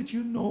nice. How did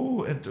you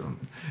know? And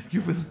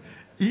you will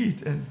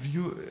eat, and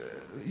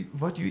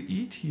what you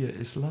eat here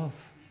is love.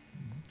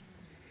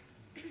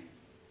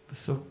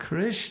 So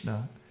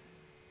Krishna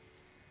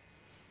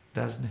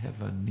doesn't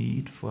have a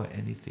need for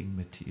anything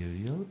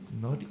material,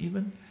 not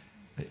even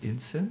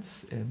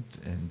incense and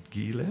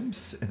ghee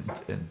lamps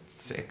and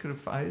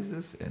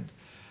sacrifices and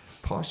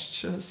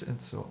postures and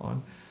so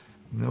on.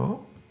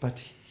 No,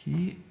 but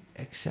he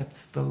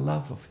accepts the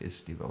love of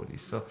his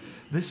devotees. So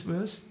this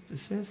verse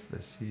says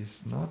this.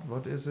 He's not,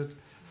 what is it?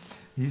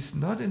 He's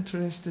not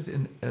interested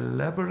in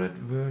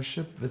elaborate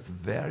worship with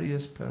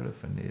various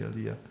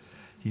paraphernalia.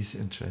 He's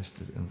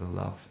interested in the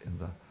love in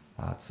the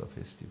hearts of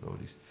his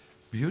devotees.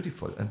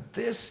 Beautiful. And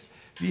this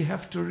we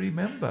have to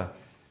remember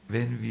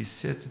when we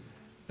sit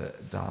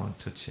down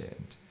to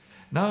chant.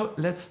 Now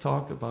let's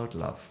talk about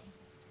love.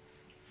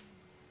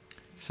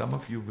 Some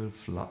of you will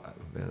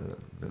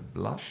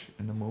blush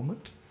in a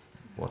moment.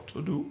 What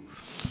to do?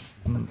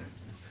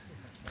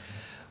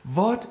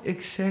 What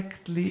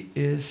exactly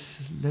is,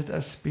 let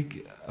us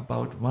speak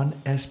about one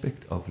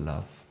aspect of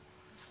love,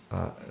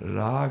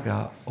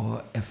 raga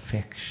or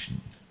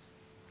affection.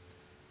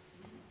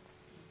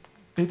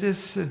 It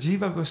is,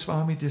 Jiva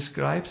Goswami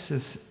describes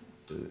it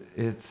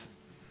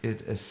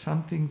as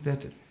something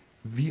that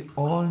we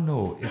all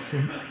know. It's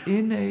an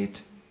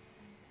innate,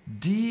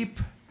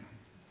 deep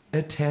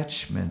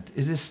attachment.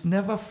 It is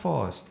never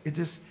forced. It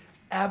is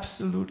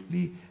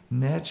absolutely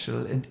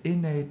natural, and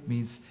innate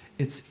means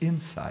it's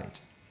inside.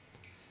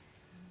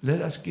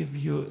 Let us give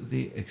you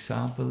the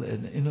example,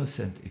 an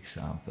innocent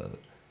example.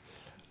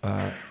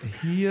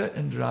 Here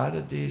in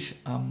Radhadesh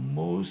are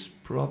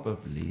most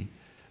probably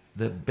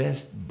the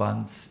best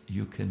buns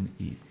you can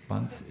eat.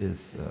 Buns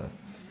is, a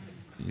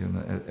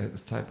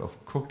type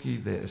of cookie.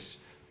 There is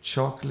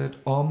chocolate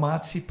or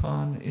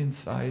marzipan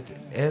inside,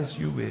 as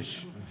you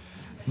wish.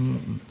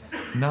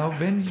 Now,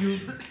 when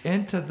you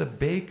enter the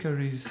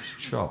bakery's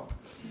shop,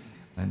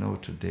 I know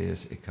today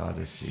is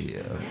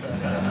Ekadasi.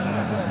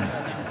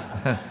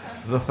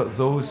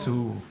 Those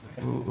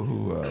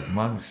who are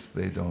monks,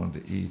 they don't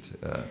eat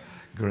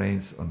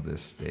grains on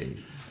this day,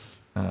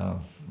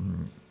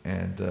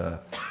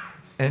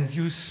 and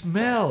you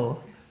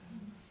smell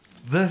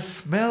the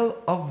smell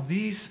of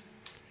these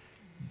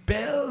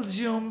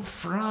Belgium,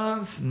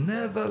 France,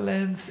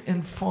 Netherlands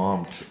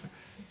informed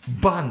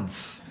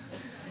buns.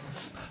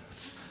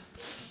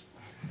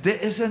 There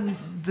is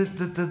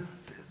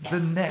the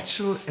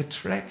natural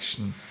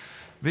attraction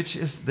which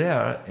is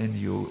there in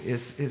you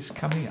is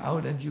coming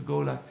out, and you go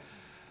like,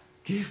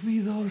 give me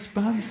those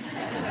buns.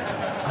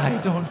 I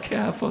don't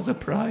care for the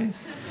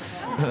price.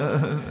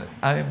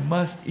 I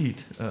must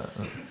eat.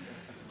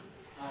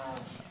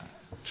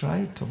 Try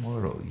it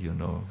tomorrow, you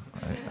know.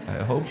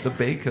 I hope the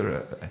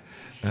baker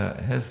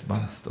has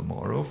buns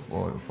tomorrow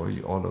for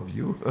all of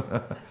you.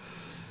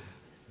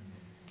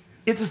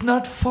 It is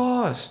not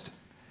forced.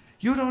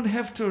 You don't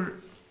have to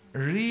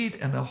read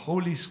in a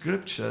holy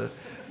scripture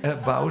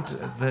about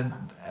the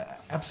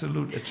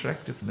absolute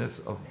attractiveness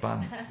of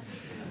buns.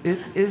 It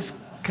is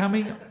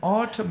coming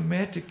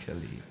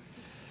automatically.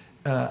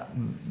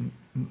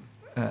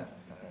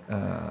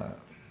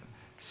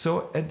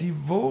 So a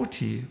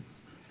devotee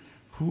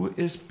who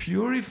is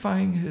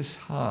purifying his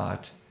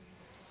heart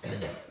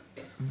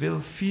will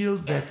feel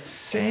that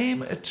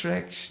same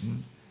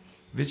attraction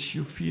which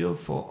you feel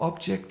for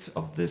objects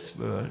of this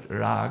world,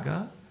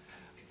 raga,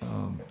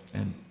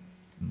 and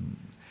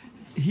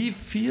he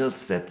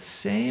feels that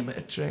same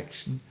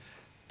attraction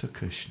to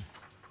Krishna.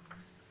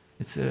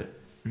 It's a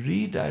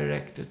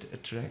redirected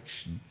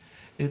attraction.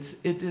 It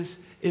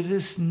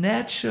is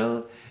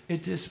natural,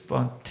 it is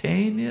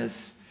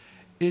spontaneous,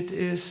 it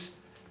is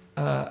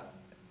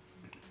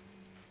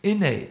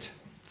innate.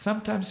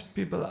 Sometimes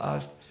people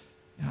ask,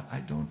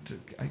 I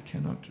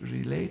cannot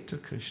relate to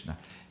Krishna.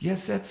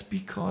 Yes, that's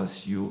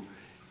because you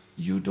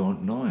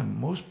don't know him.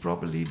 Most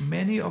probably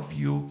many of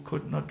you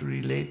could not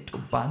relate to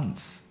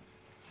buns.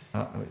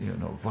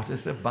 What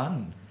is a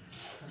bun?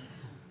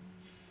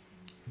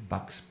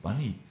 Bugs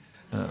Bunny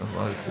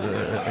was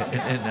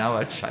in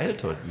our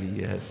childhood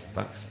we had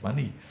Bugs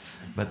Bunny,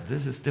 but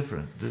this is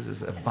different. This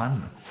is a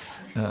bun.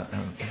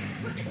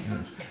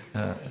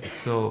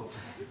 So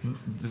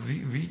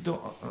we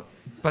don't.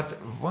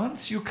 But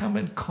once you come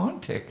in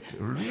contact,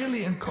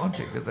 really in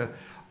contact with the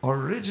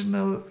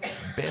original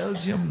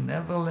Belgium,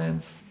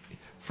 Netherlands,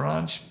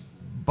 French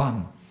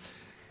bun,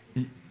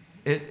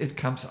 it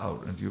comes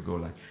out, and you go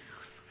like.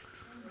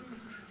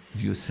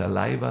 Your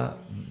saliva.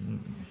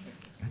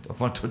 I don't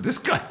want to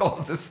describe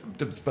all the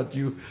symptoms, but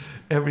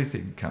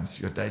everything comes.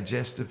 Your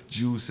digestive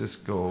juices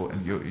go,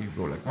 and you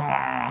go like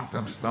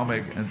the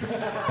stomach, and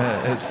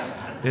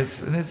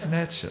it's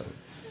natural.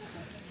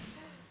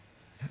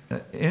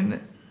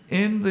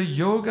 In the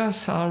Yoga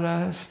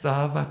Sara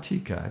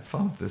Stavatika, I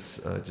found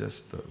this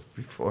just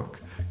before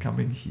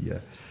coming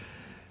here.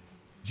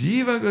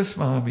 Jiva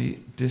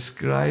Goswami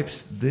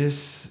describes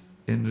this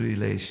in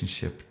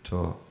relationship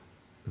to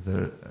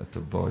the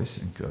boys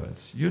and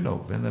girls.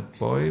 When a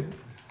boy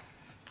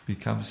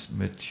becomes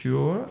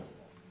mature,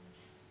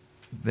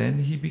 then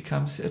he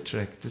becomes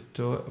attracted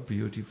to a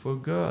beautiful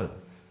girl.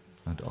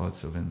 And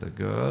also when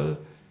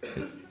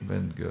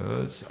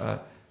girls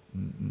are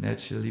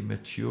naturally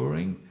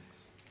maturing,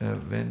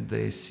 when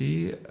they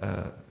see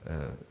a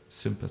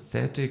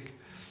sympathetic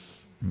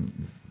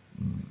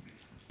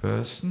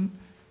person,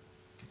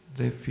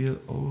 they feel,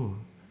 oh,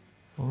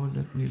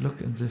 let me look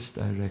in this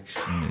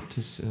direction. It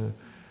is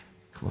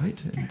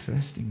quite an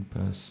interesting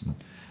person.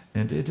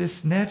 And it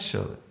is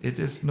natural.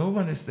 No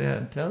one is there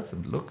and tells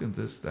them, look in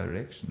this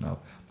direction now,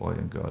 boy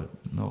and girl.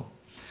 No.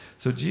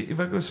 So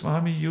Jiva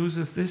Goswami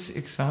uses this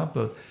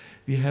example.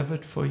 We have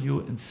it for you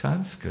in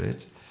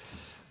Sanskrit.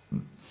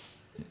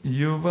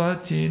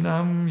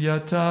 Yuvatinam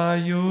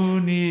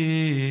yatayuni.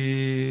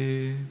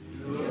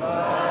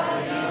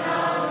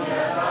 Yuvatinam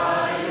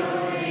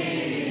yatayuni.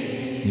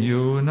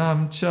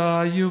 Yunam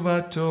cha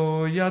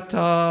yuvato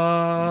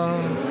yata.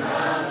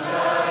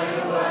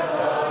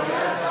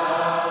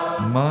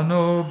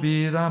 Mano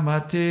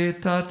biramate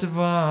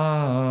tatva.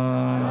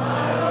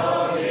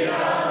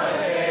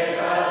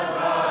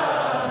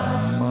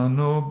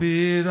 Mano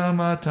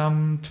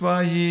biramatam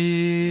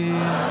tvayi.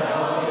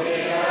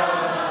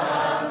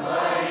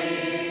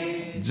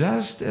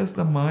 Just as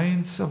the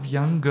minds of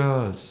young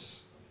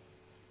girls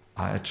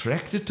are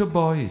attracted to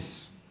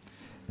boys,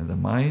 and the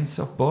minds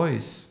of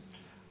boys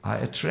are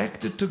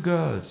attracted to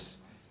girls,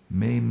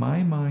 may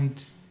my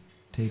mind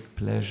take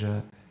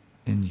pleasure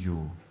in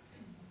you.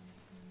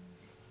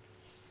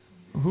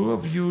 Who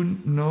of you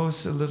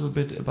knows a little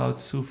bit about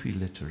Sufi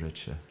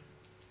literature?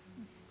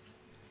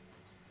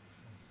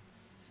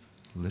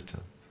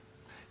 Little.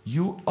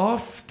 You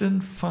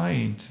often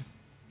find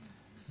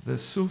the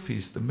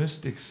Sufis, the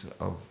mystics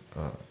of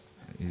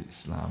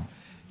Islam,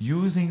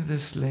 using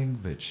this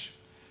language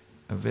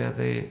where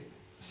they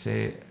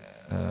say,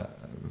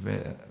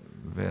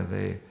 where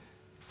they,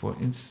 for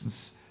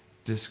instance,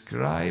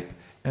 describe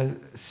a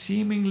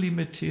seemingly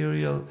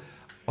material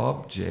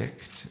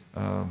object,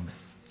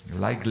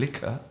 like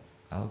liquor,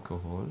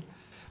 alcohol,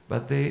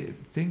 but they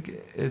think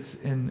it's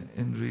in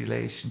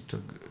relation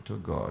to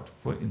God.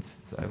 For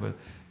instance, I will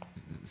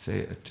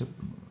say a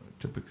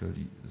typical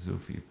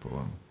Sufi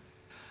poem.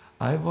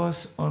 I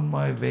was on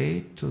my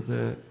way to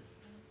the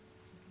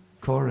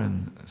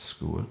Quran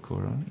school,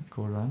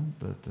 Quran,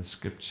 the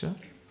scripture,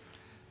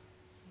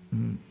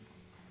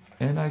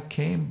 and I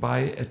came by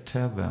a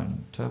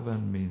tavern.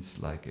 Tavern means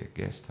like a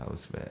guest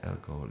house where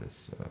alcohol is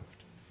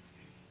served.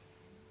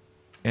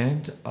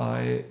 And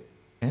I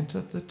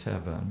entered the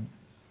tavern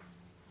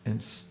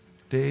and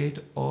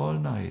stayed all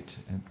night.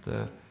 And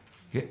the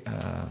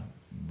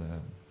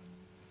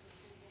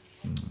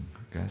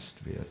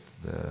Gastwirt,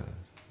 the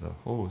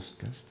host,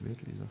 Gastwirt,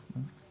 wie sagt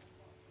man?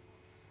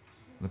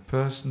 The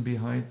person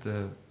behind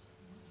the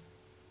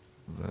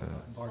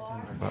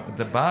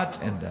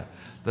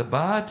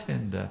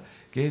bartender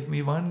gave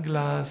me one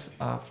glass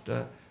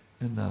after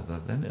another.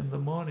 Then in the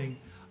morning,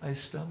 I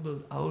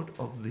stumbled out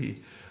of the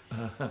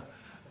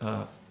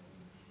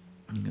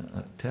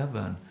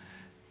tavern,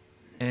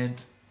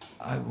 and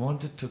I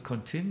wanted to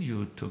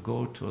continue to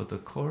go to the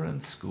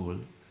Quran school,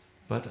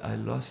 but I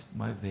lost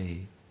my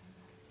way.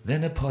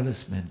 Then a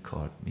policeman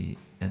caught me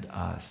and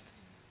asked,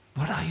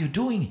 what are you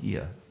doing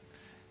here?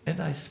 And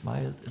I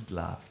smiled and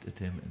laughed at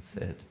him and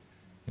said,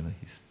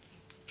 he's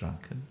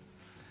drunken.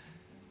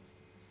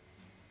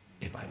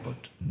 If I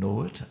would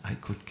know it, I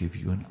could give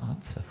you an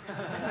answer.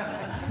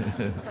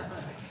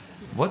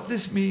 What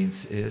this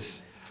means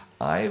is,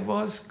 I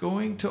was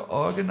going to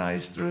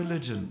organized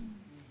religion,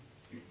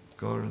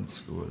 Goran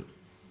school.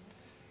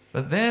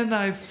 But then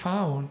I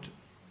found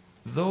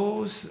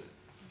those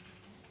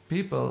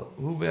people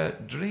who were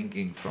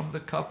drinking from the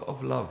cup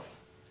of love.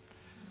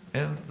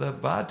 And the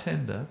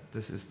bartender,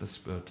 this is the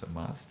spiritual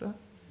master,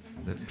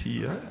 the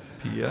peer,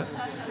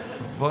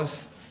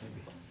 was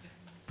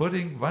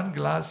putting one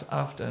glass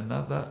after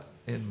another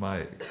in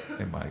my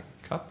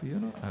cup,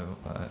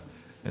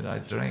 and I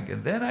drank.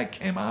 And then I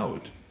came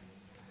out,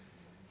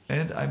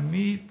 and I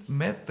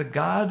met the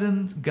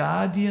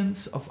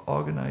guardians of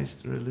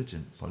organized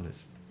religion,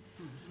 police.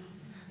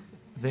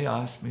 They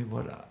asked me,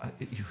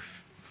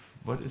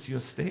 what is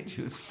your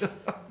status?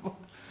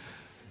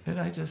 And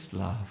I just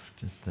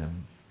laughed at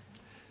them.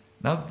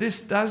 Now this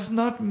does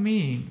not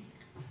mean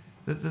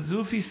that the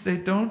Sufis, they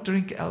don't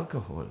drink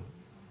alcohol.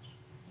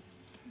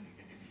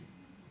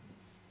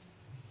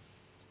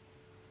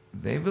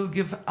 They will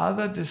give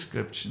other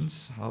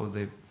descriptions how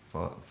they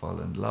fall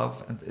in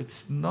love, and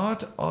it's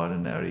not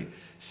ordinary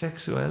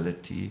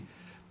sexuality,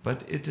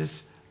 but it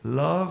is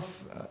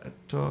love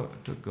to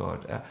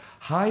God, a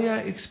higher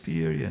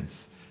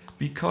experience,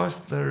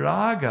 because the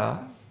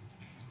raga,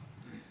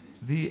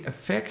 the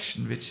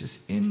affection which is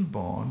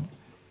inborn,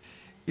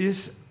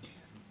 is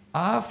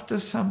after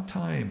some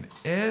time,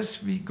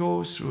 as we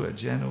go through a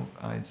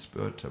genuine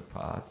spiritual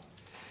path,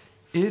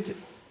 it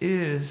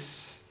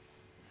is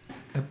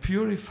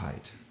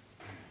purified.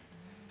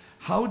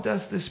 How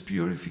does this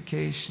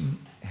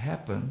purification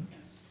happen?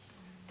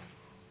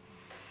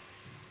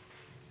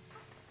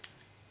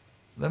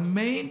 The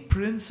main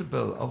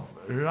principle of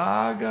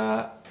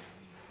raga-filled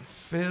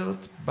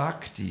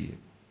bhakti,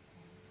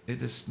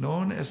 it is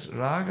known as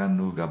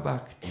raganuga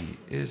bhakti,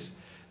 is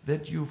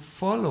that you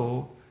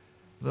follow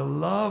the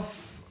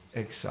love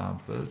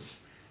examples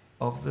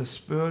of the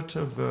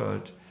spiritual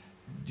world.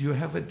 You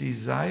have a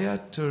desire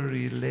to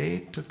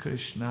relate to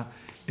Krishna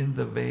in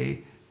the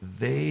way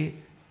they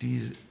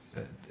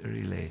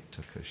relate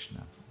to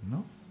Krishna.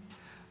 No?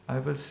 I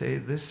will say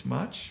this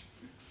much.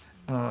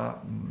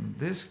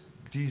 This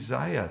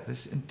desire,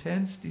 this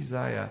intense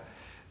desire,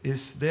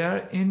 is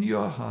there in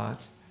your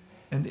heart,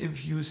 and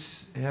if you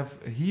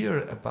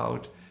hear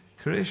about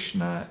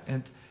Krishna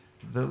and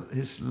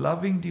his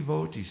loving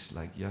devotees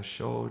like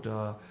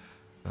Yashoda,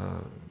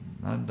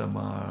 Nanda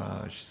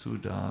Maharaj,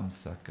 Sudam,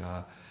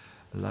 Saka,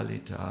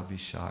 Lalita,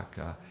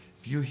 Vishaka,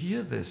 if you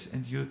hear this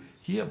and you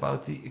hear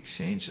about the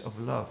exchange of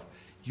love,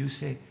 you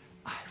say,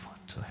 I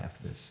want to have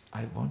this.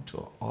 I want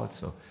to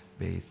also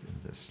bathe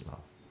in this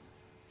love.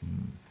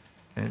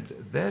 And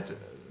that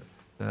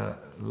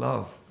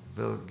love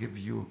will give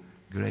you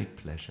great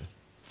pleasure.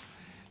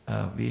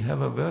 We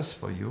have a verse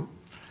for you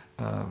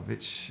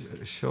which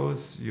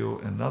shows you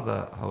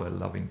another how a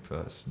loving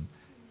person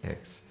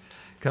acts.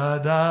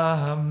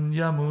 Kadaham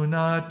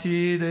yamuna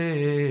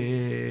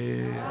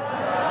tire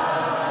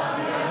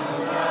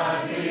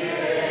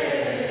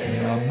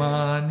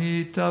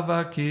namani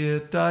tava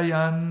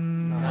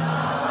kirtayan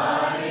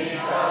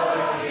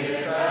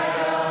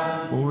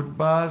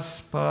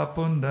udbaspa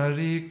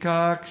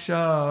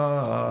pundarikaksha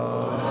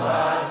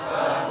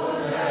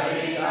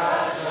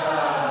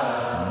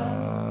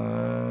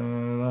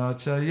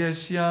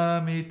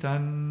Rachayashyami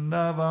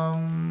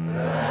tandavam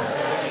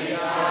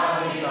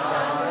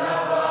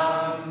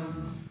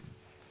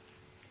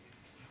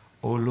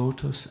O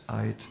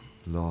lotus-eyed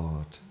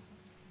Lord,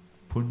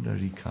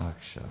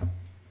 Pundarikaksha,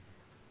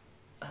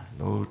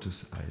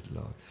 lotus-eyed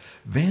Lord,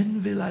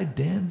 when will I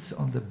dance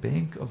on the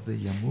bank of the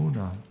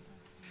Yamuna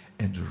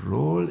and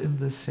roll in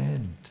the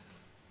sand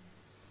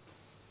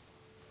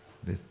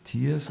with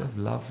tears of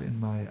love in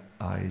my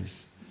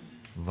eyes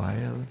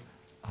while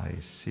I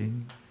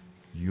sing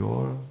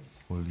your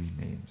holy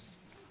names?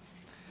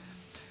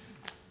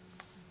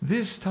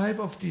 This type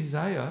of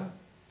desire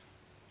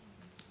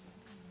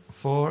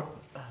for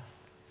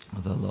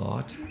the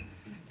Lord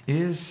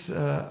is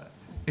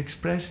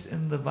expressed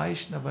in the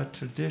Vaishnava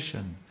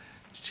tradition,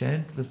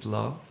 chant with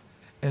love,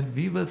 and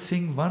we will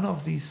sing one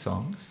of these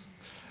songs.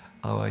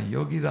 Our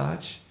Yogi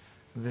Raj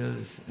will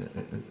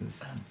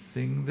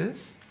sing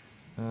this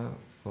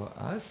for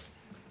us.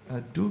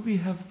 Do we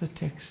have the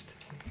text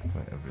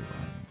for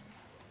everyone?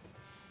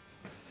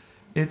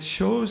 It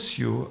shows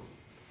you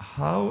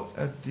how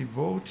a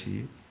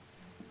devotee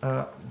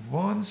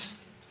wants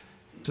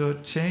to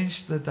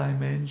change the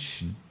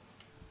dimension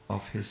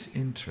of his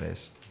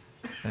interest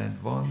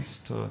and wants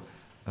to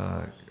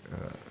have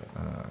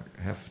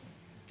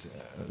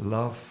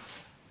love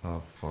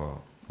for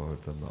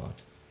the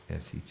Lord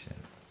as he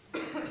chants.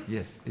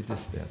 Yes, it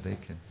is there. They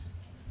can sing.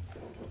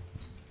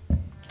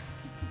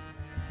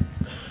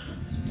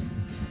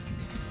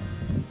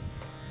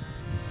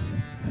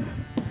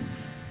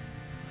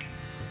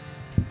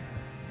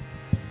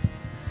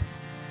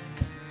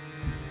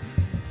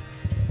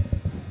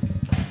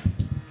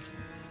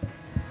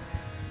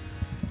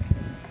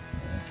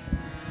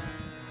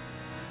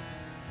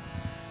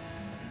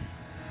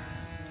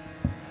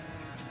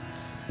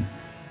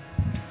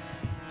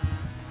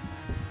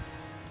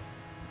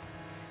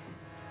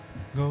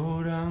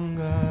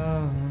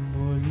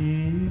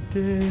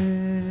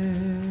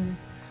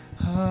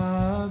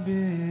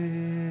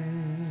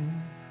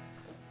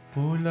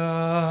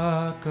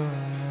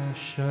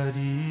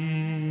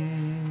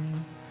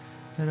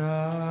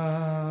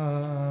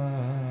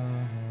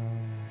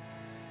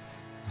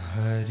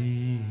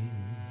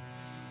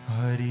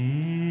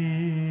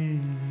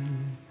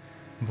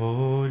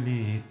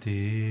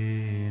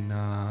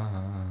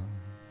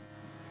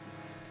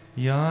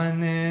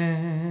 yane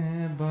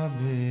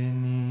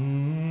babenira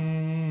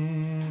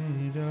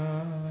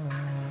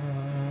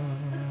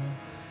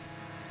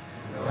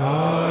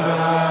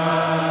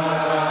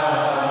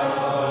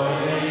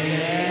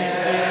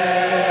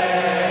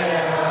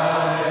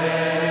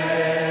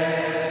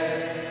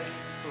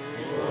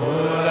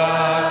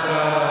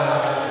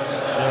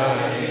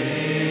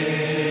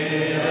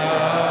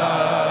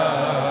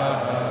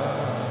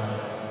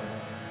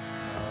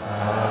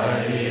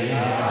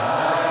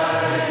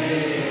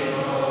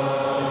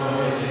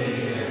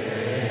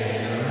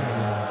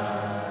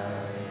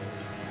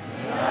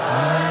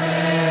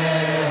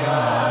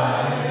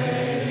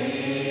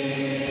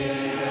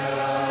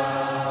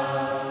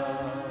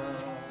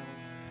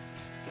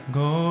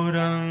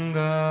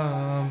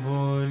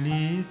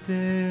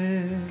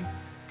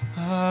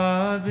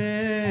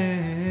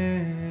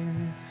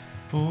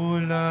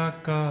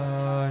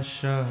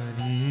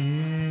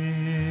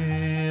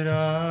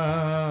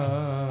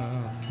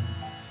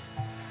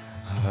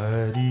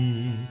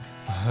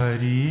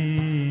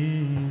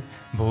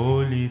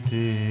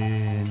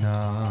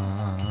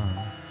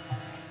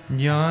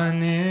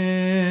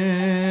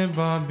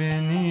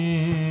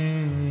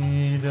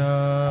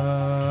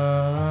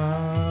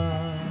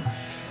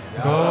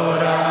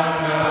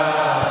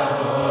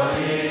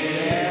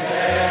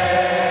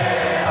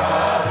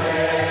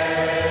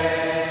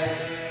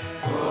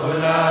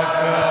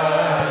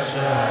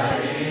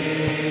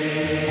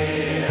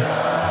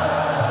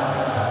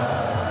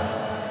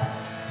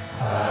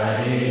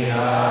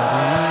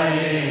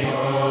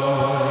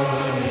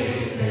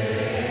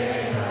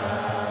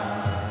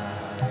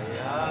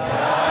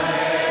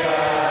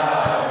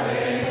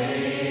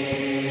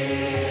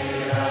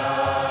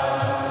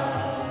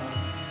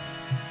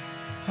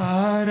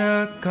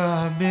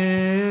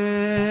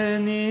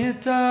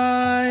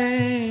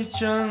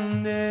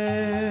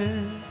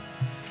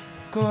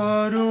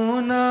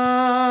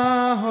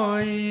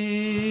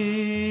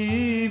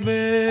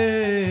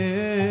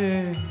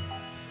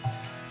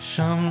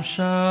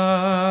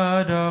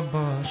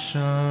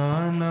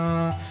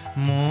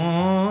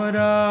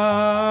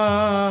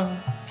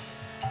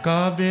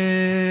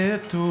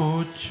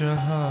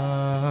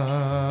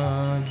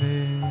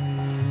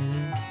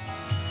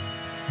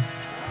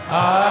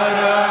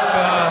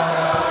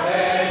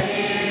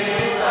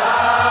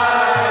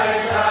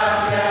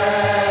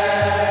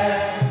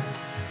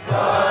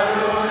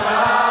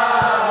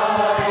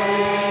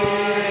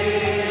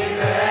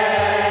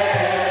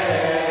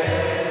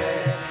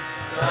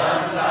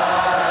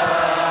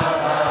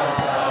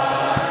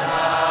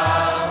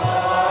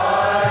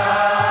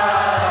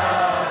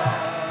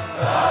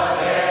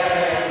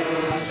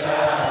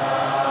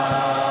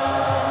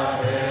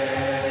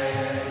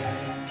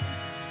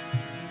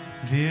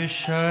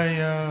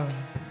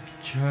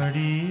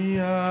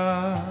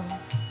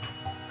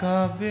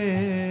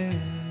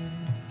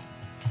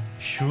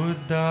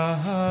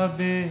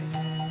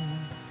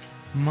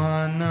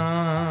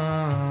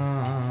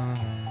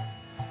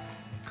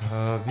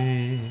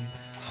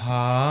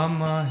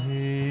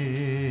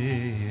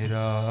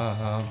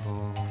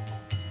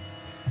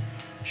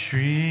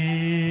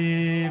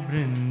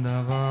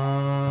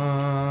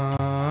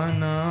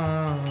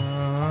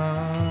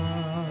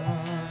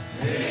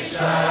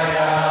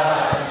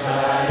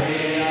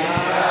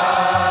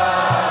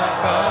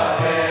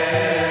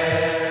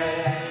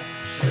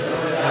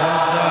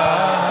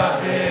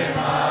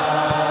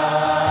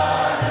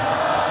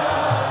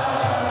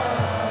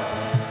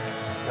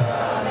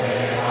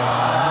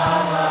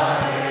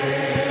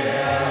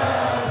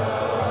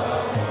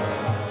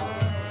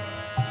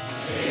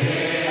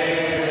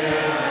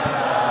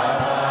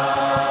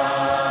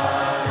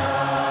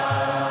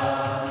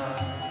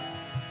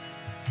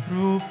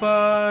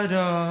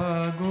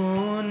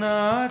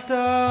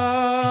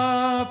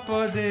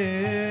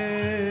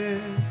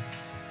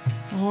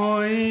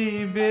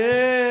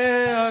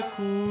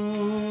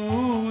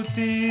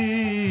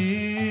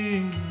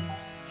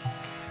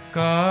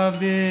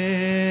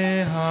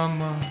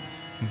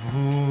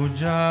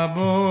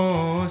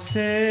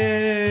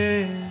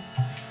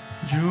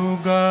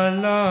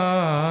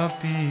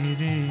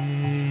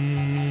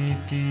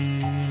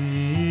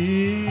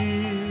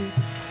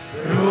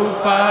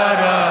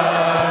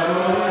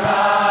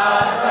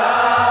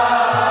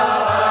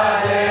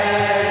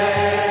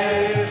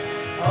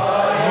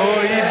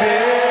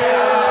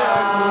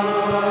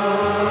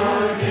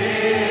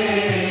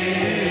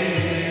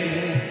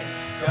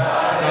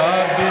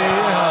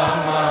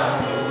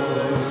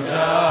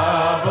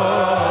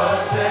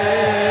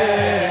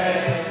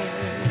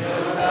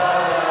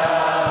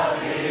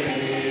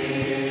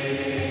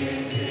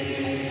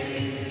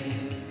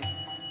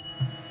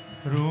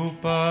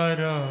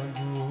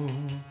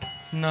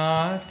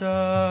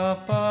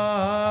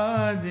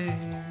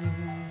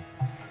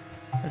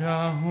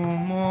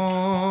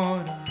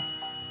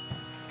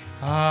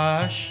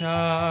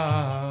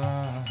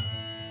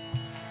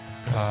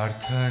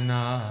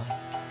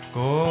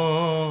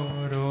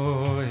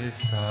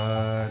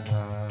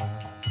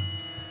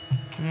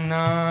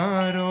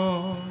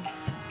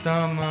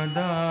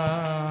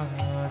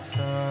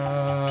Rasa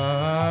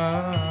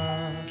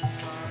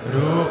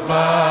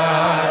Rupa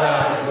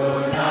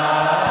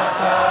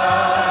Raghunatha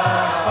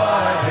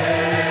Pade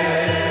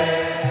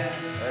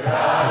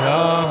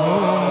Rahu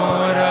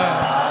Mora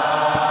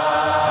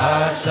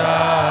Asa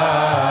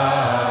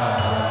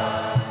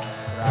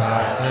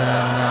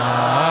Pratana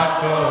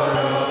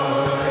Koro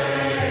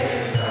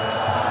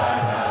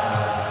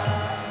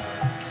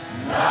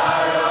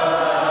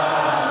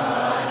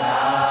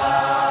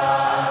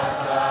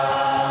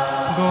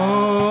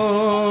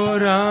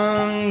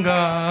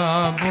Goranga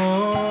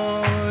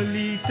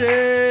bolite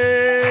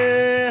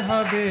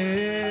habe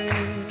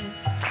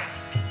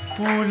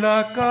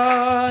pulaka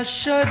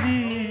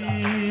shadira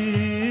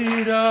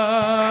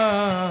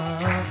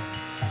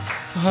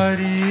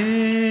Hari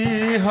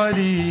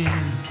Hari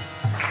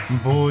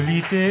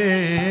bolite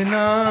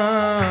na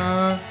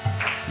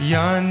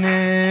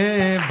yane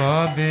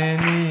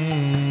babenira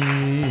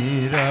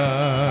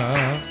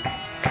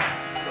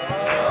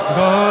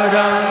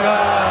Goranga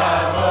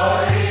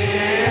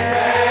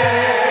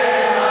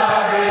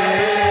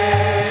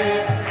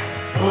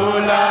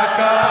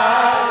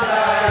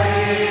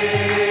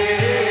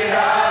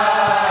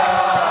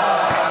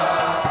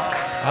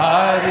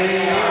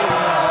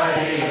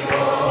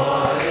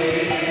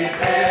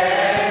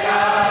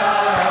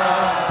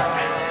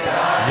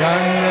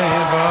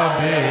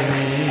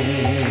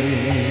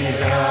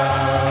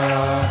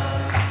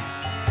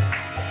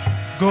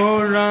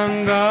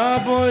Goranga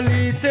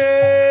bolite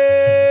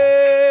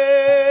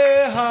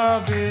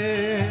habe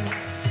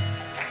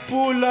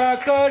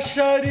pulaka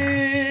sharira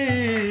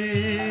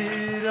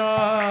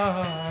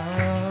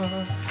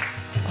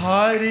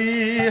Hari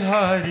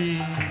Hari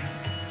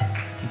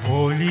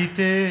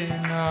bolite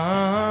na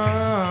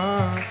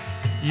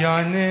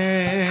yane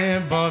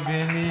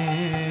babenira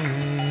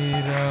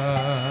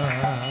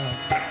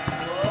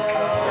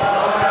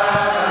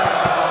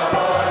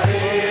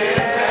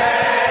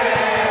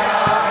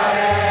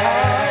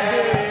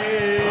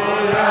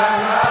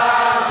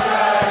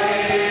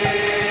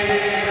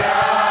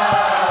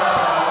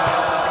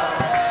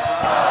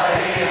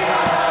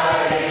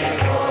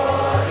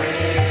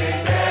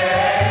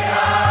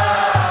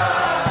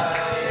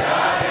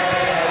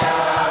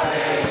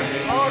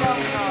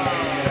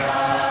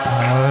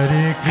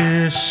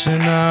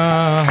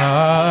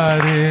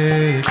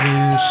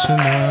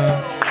Krishna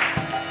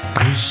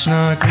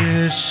Krishna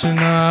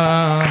Krishna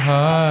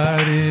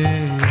Hare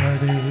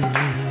Hare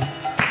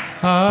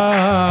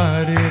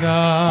Hare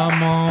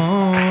Rama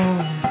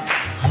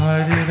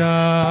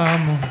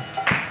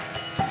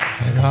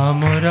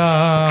Rama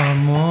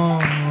Rama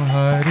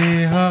Hare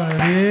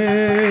Hare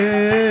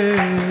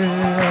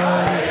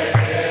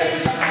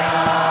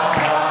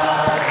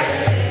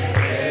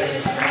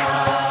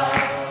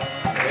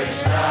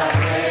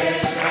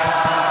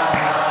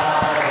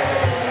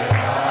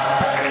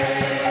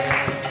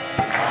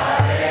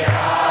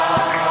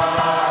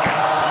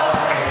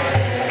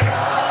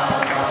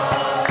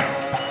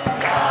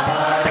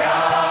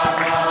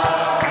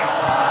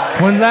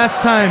One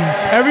last time,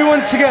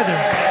 everyone together.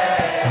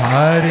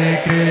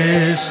 Hare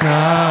Krishna,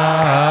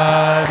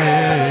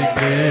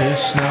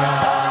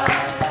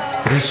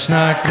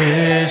 Krishna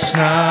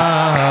Krishna,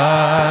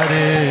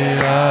 Hare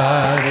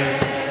Hare,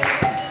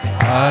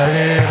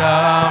 Hare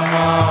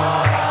Rama,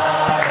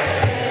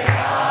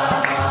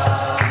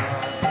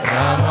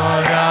 Rama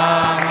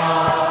Rama,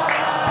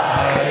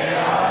 Hare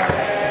Hare.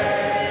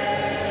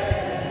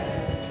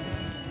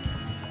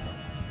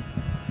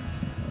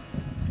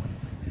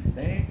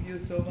 Thank you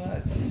so much.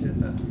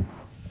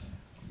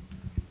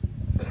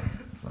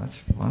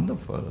 Such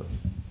wonderful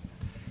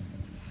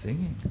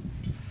singing,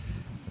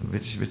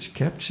 which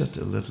captured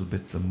a little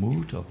bit the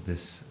mood of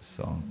this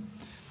song.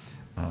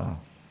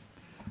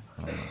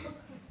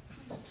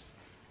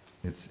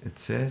 It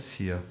says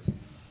here,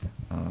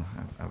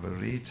 I will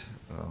read,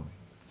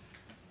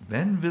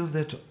 when will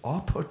that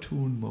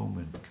opportune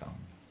moment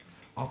come?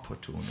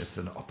 Opportune, it's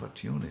an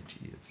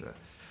opportunity.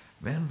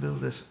 When will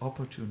this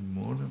opportune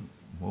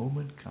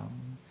moment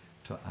come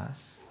to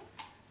us?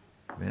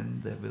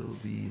 When there will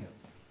be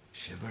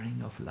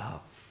shivering of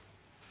love,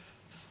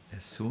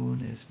 as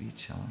soon as we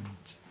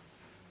chant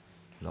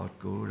Lord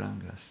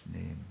Gauranga's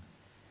name.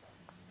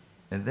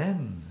 And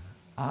then,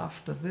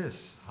 after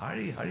this,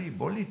 Hari Hari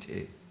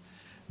Bolite,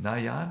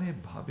 Nayane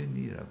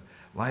Bhavinira,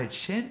 while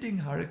chanting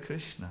Hare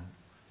Krishna,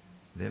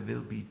 there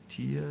will be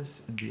tears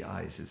in the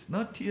eyes. It's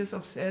not tears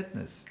of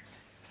sadness.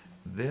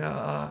 There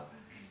are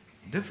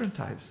different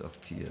types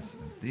of tears,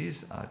 and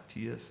these are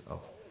tears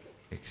of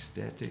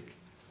ecstatic,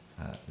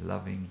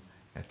 loving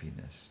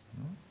happiness.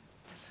 No?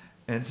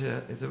 And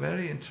it's a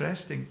very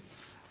interesting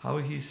how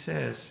he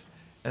says,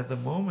 at the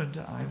moment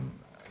I'm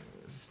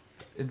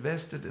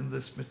invested in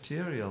this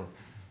material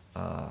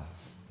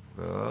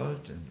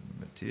world and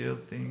material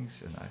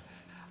things, and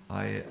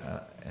I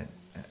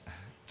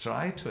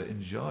try to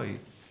enjoy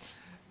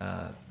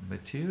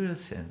material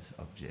sense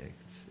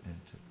objects, and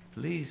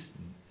please,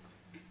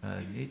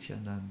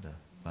 Nityananda,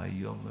 by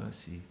your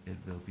mercy, it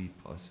will be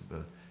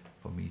possible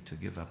for me to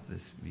give up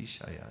this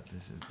Vishaya.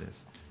 This is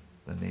this.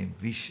 the name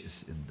Vish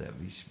is in there.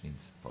 Vish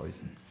means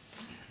poison.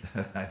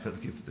 I will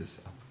give this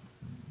up.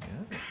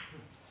 Yeah?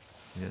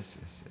 Yes.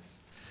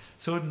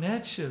 So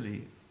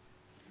naturally,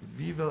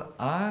 we will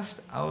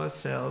ask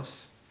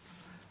ourselves,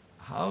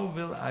 how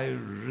will I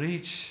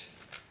reach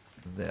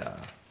there?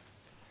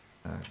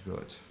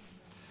 Good.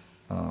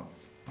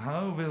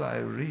 How will I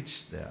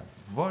reach there?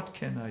 What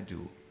can I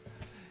do?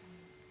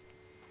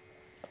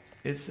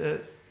 It's a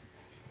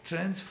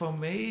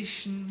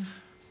transformation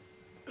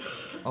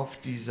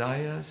of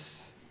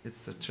desires.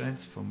 It's the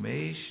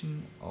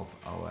transformation of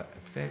our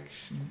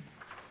affection.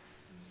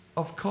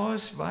 Of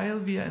course, while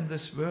we are in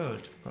this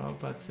world,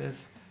 Prabhupada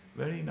says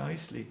very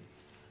nicely,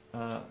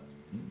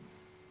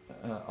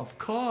 of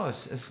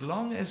course, as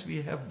long as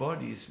we have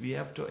bodies, we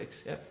have to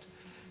accept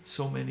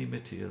so many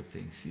material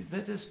things. See,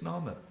 that is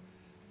normal.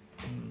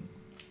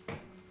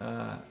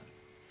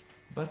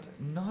 But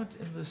not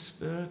in the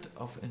spirit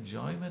of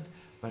enjoyment,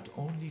 but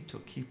only to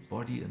keep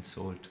body and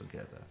soul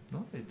together.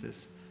 No, it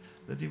is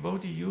the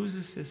devotee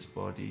uses his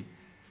body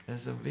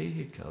as a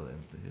vehicle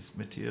and his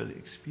material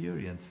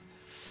experience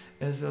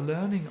as a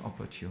learning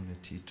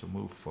opportunity to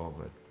move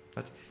forward.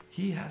 But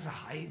he has a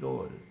high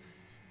goal,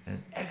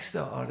 an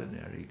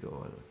extraordinary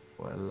goal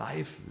for a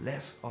life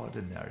less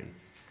ordinary.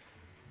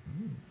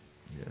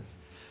 Yes.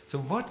 So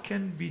what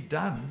can be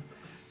done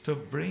to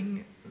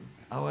bring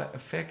our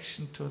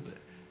affection to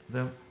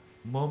the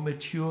more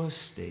mature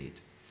state?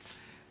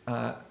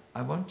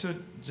 I want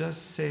to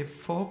just say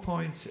 4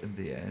 points in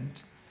the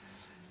end.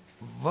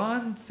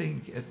 One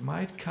thing, it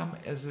might come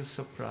as a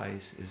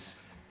surprise, is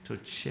to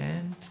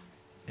chant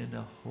in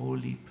a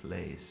holy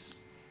place,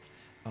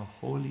 a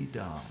holy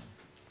dham.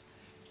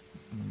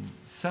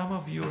 Some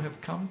of you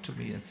have come to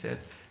me and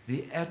said,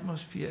 the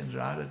atmosphere in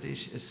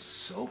Radhadesh is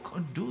so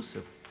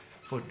conducive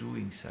for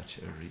doing such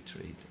a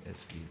retreat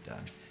as we've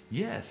done.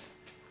 Yes,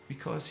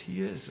 because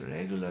here is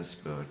regular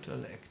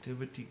spiritual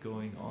activity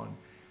going on.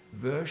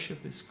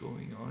 Worship is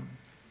going on.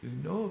 You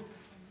know,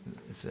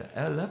 it's an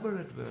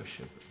elaborate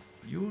worship.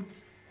 Few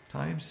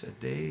times a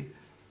day,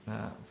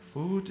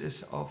 food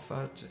is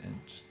offered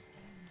and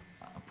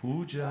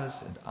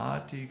pujas and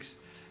artiks.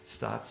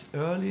 Starts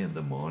early in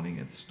the morning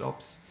and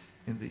stops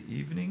in the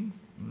evening,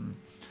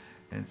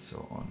 and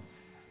so on.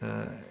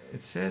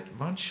 It said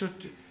one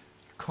should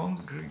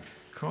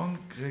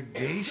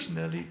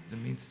congregationally, that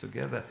means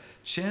together,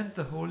 chant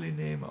the holy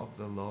name of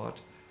the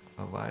Lord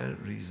while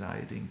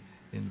residing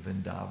in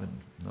Vrindavan,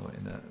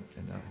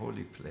 in a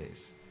holy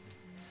place.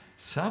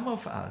 Some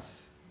of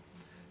us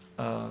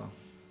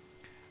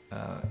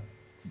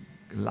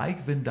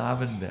like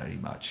Vrindavan very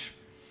much,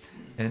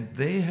 and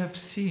they have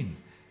seen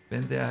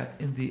when they are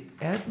in the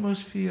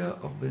atmosphere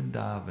of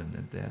Vrindavan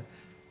and they're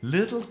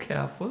little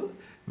careful.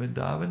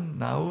 Vrindavan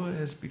now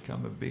has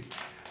become a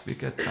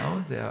bigger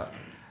town. There are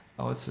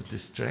also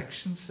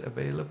distractions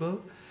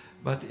available,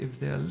 but if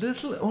they are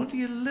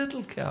only a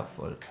little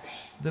careful,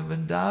 the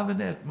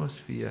Vrindavan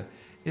atmosphere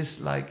is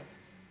like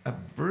a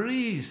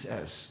breeze,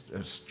 a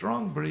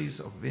strong breeze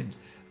of wind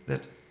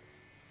that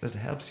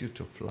helps you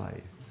to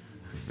fly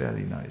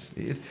very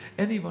nicely.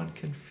 Anyone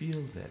can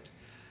feel that.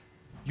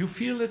 You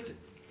feel it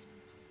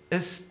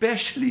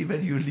especially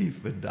when you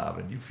leave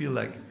Vrindavan. You feel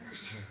like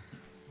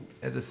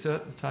at a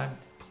certain time,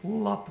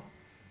 plop,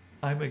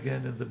 I'm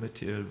again in the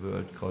material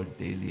world called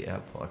Delhi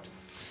Airport.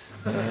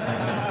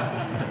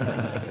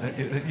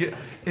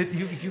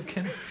 You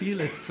can feel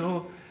it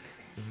so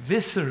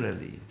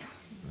viscerally,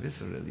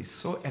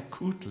 so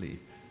acutely.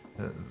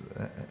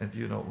 And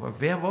you know,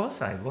 where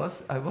was I?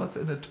 I was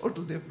in a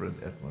total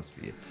different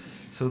atmosphere.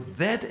 So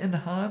that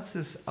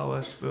enhances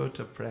our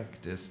spiritual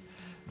practice.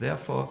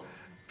 Therefore,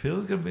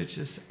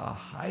 pilgrimages are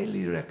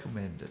highly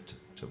recommended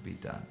to be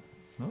done.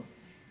 No?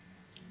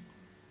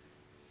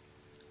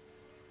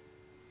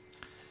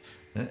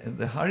 And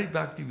the Hari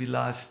Bhakti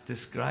Vilas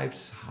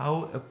describes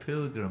how a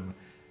pilgrim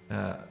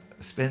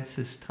spends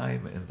his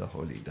time in the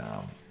holy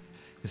dham.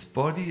 His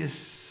body is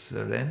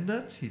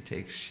surrendered, he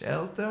takes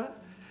shelter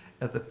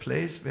at the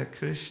place where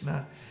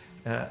Krishna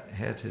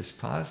had his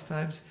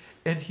pastimes,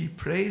 and he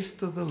prays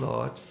to the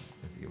Lord.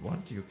 If you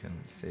want, you can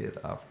say it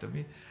after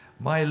me.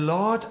 My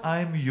Lord,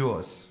 I'm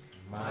yours.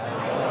 My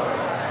Lord,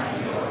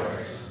 I'm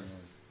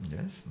yours.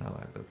 Yes, now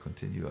I will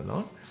continue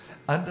alone.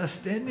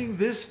 Understanding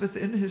this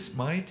within his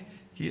mind,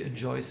 he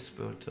enjoys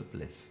spiritual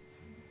bliss.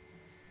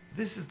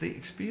 This is the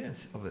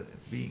experience of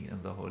being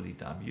in the holy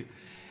dham.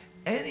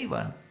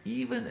 Anyone,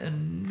 even a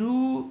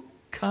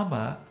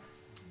newcomer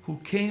who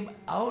came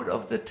out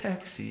of the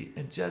taxi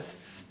and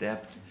just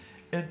stepped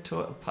into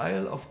a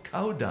pile of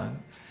cow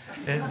dung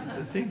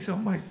and thinks, oh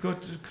my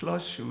God, the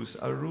cloth shoes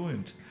are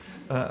ruined.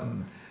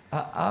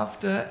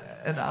 After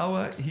an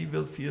hour, he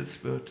will feel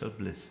spiritual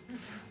bliss.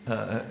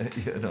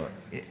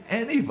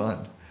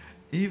 Anyone,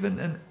 even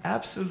an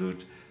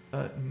absolute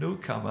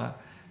newcomer,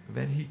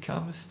 when he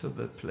comes to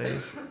the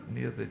place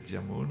near the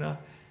Jamuna,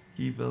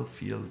 he will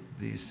feel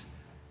these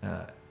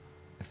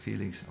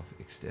feelings of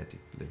ecstatic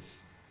bliss.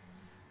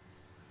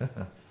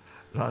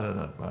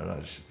 Radhanath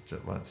Maharaj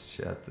once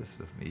shared this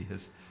with me.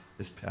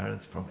 His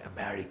parents from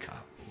America.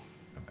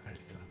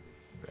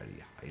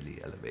 very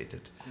highly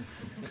elevated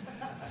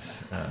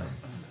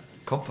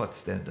comfort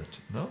standard,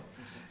 no?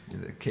 He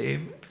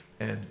came,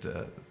 and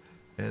the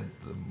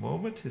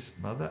moment his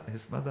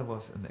mother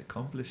was an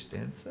accomplished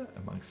dancer,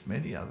 amongst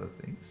many other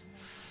things,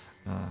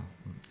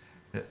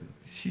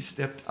 she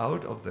stepped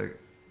out of the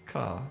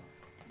car,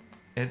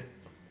 and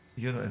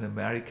you know, in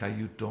America,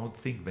 you don't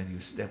think when you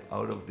step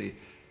out of the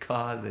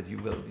car that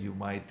you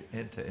might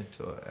enter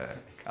into a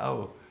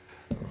cow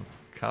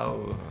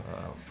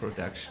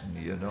production,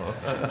 you know.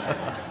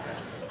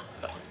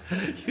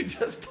 You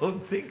just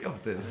don't think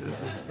of this.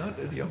 It's not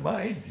in your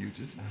mind. You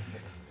just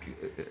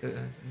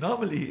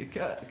normally,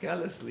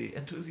 carelessly,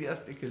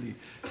 enthusiastically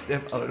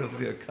step out of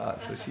their car.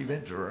 So she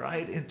went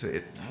right into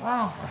it.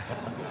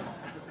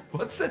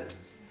 What's that?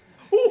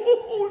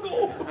 Oh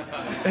no!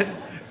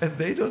 And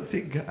they don't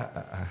think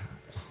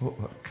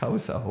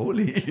cows are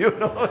holy, you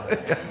know.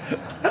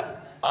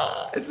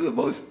 It's the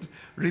most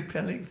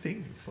repelling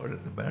thing for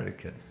an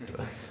American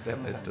to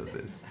step into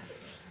this.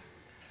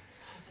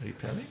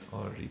 Repelling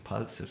or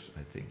repulsive,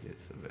 I think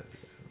it's a word.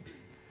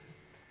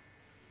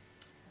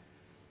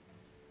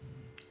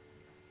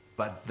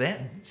 But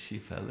then she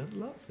fell in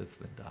love with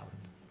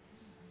Vrindavan.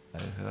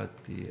 I heard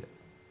the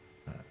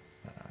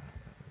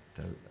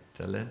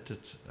talented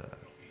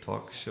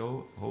talk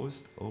show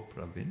host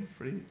Oprah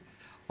Winfrey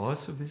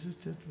also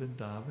visited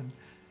Vrindavan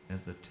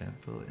at the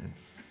temple and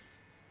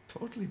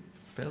totally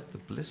felt the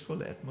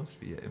blissful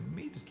atmosphere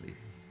immediately.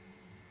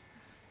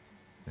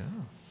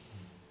 Yeah.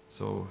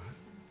 So,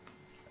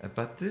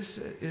 but this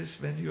is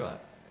when you are,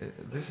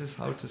 this is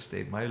how to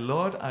stay. My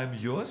Lord, I'm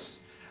yours.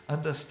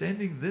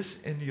 Understanding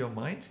this in your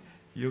mind,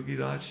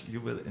 Yogiraj,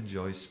 you will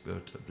enjoy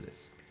spiritual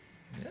bliss.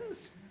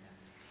 Yes.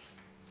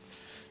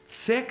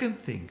 Second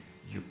thing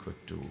you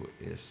could do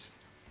is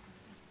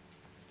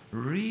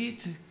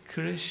read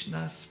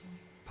Krishna's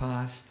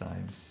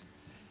pastimes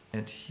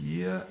and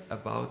hear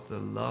about the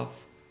love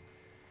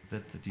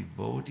that the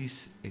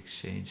devotees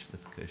exchange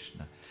with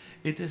Krishna.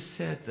 It is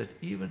said that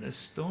even a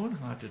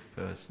stone-hearted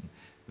person,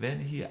 when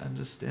he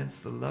understands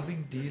the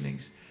loving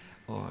dealings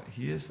or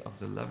hears of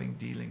the loving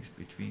dealings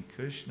between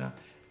Krishna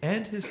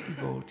and his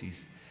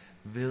devotees,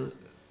 will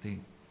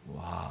think,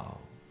 wow,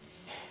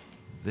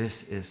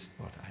 this is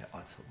what I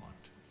also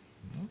want.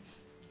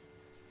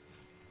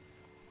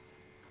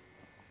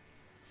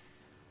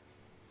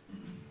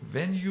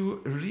 When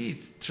you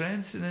read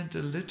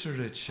transcendental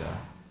literature,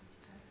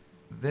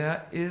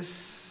 there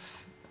is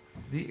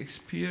the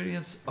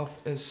experience of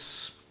a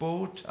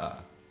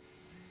spota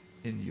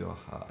in your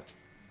heart.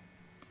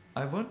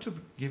 I want to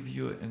give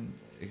you an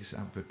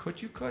example.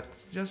 Could you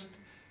just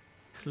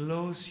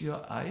close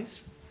your eyes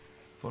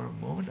for a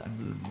moment?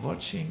 I'm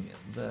watching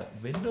the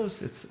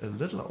windows. It's a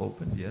little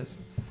open, yes.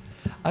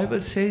 I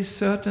will say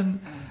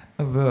certain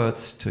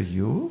words to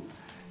you.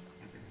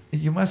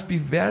 You must be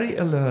very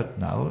alert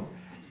now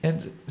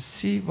and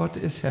see what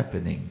is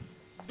happening.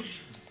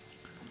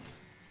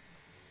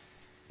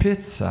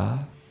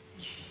 Pizza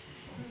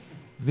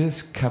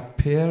with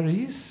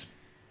caperis,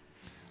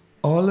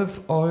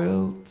 olive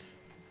oil,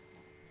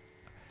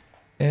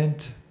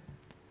 and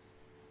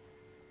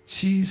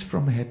cheese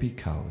from happy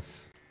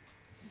cows.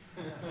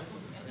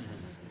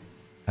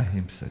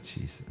 Ahimsa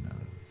cheese, in other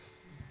words.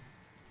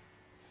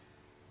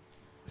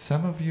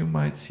 Some of you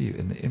might see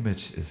an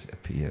image is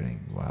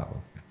appearing.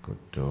 Wow, good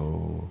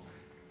dough.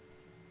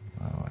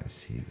 Wow, I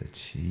see the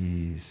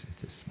cheese.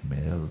 It is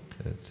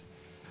melted.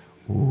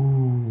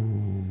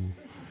 Ooh.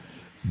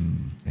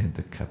 And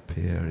the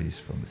caperis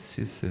from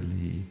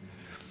Sicily.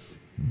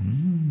 You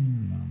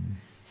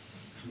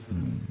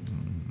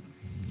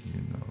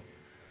know.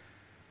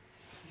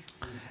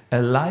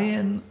 A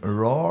lion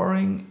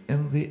roaring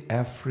in the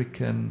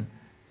African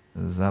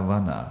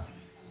savannah.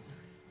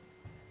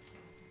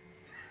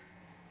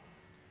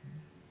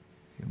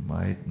 You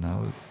might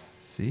now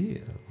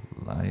see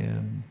a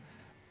lion,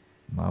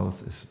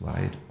 mouth is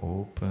wide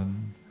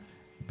open,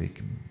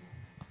 big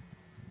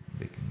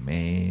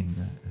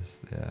mane is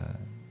there.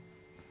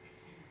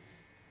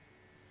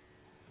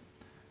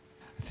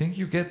 I think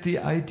you get the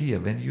idea.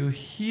 When you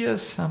hear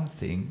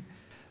something,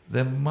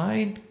 the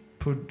mind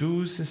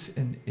produces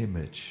an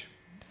image.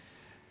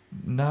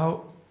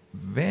 Now,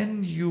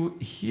 when you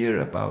hear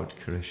about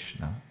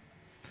Krishna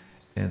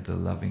and the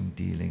loving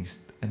dealings,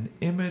 an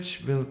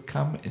image will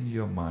come in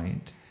your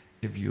mind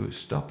if you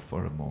stop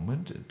for a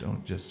moment.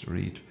 Don't just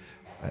read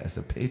as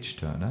a page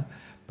turner,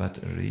 but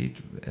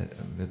read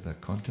with a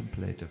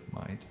contemplative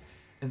mind.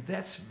 And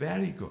that's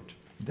very good.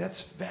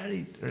 That's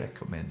very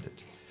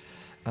recommended.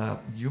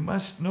 You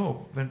must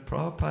know, when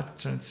Prabhupada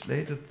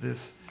translated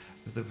this,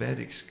 the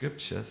Vedic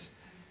scriptures,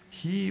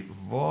 he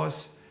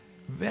was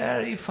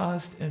very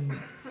fast in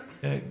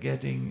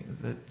getting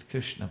the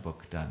Krishna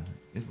book done.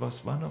 It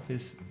was one of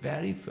his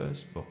very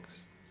first books,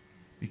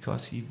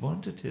 because he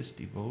wanted his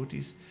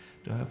devotees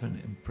to have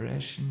an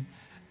impression,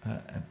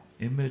 an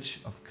image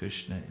of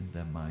Krishna in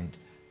their mind,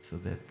 so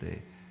that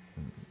they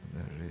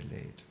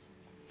relate.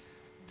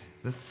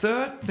 The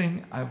third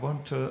thing I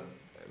want to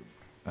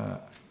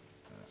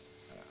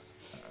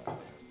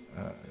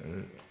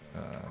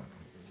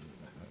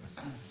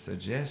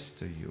suggest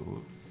to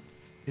you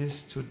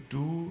is to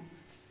do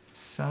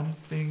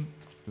something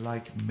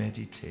like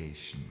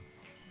meditation.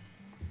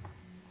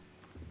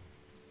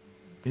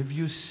 If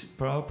you,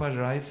 Prabhupada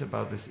writes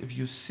about this, if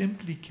you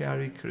simply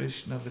carry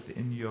Krishna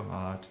within your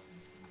heart,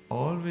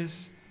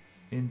 always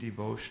in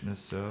devotional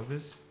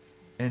service,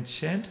 and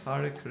chant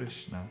Hare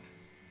Krishna,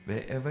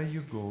 wherever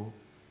you go,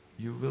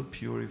 you will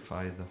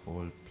purify the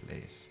whole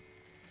place.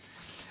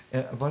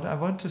 What I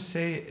want to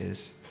say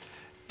is,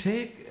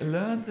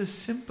 learn the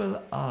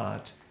simple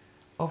art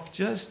of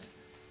just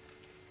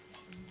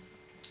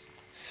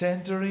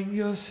centering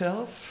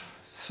yourself,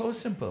 so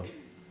simple.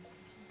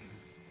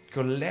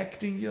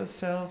 Collecting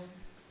yourself,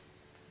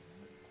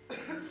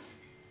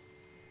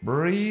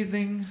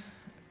 breathing.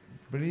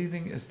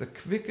 Breathing is the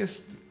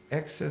quickest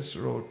access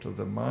road to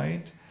the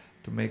mind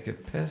to make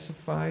it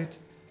pacified,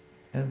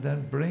 and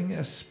then bring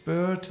a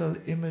spiritual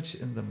image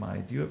in the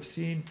mind. You have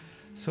seen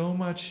so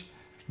much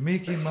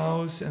Mickey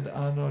Mouse and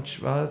Arnold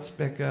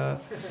Schwarzenegger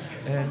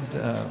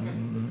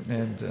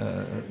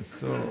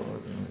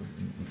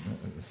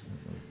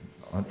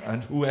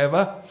and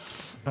whoever.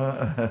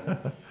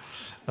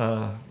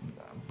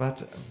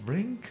 But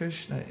bring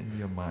Krishna in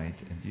your mind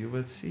and you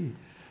will see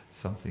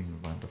something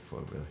wonderful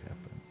will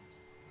happen.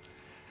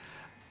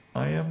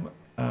 I am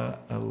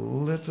a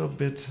little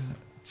bit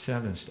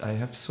challenged. I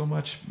have so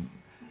much,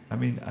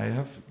 I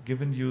have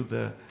given you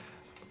the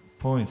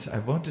points. I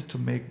wanted to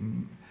make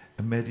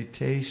a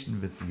meditation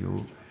with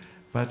you,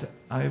 but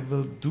I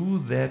will do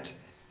that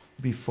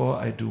before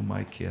I do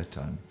my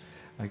kirtan.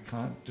 I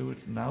can't do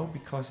it now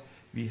because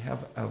we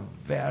have a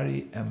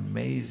very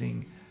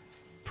amazing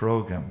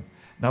program.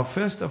 Now,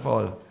 first of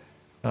all,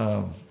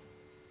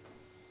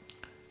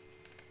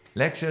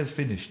 lecture is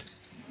finished.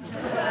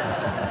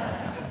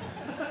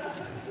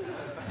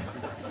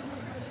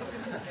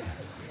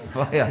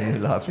 Why are you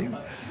laughing?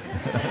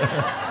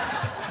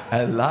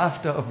 A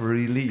laughter of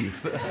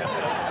relief.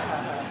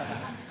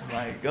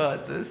 My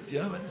God, this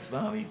German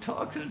Swami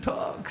talks and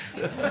talks.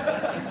 Was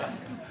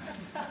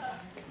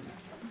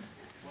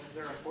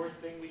there a fourth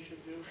thing we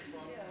should do?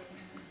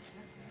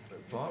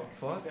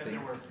 Fourth said thing?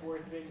 there were 4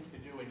 things to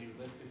do and you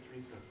listed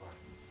 3 so far.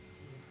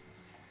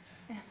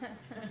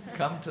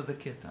 Come to the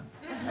kirtan.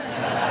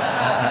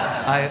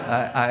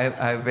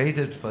 I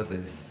waited for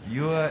this.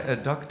 You are a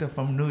doctor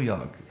from New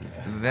York,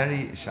 a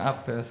very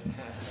sharp person.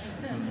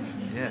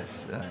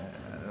 Yes,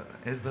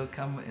 it will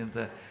come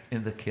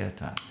in the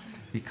kirtan,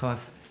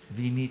 because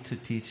we need to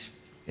teach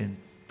in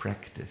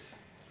practice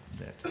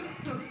that.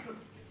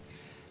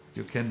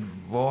 You can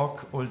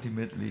walk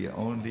ultimately,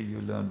 only you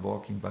learn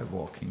walking by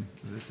walking.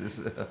 This is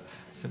a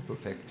simple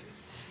fact.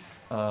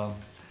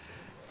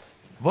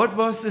 What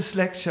was this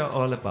lecture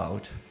all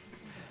about?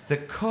 The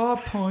core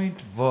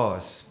point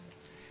was,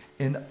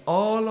 in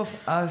all of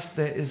us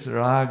there is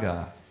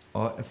raga,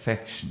 or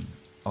affection,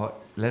 or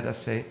let us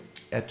say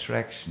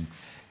attraction.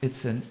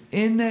 It's an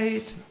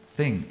innate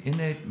thing.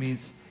 Innate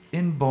means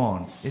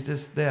inborn. It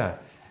is there.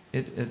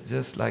 It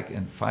just like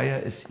in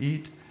fire is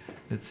heat,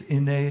 it's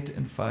innate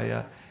in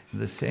fire. In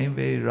the same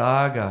way,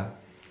 raga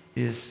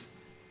is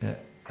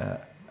there.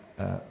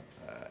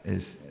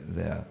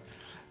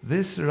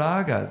 This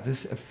raga,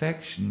 this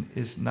affection,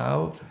 is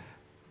now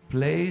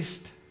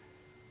placed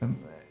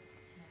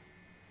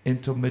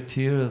into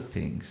material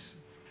things,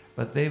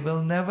 but they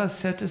will never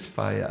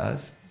satisfy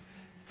us,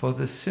 for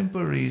the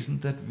simple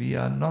reason that we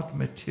are not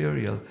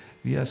material.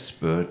 We are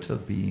spiritual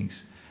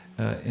beings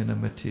in a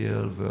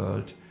material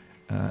world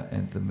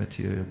and the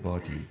material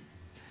body.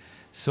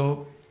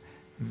 So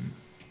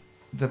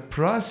the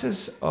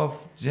process of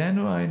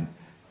genuine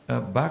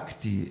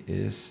bhakti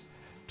is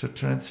to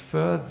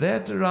transfer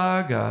that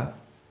raga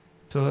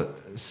to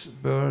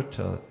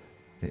spiritual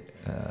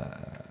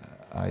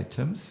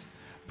items,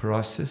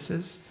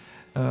 processes,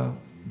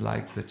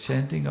 like the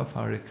chanting of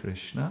Hare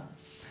Krishna.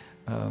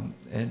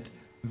 And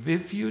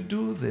if you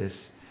do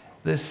this,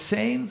 the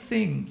same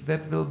thing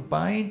that will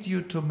bind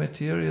you to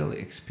material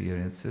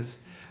experiences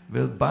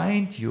will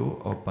bind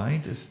you, or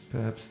bind is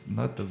perhaps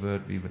not the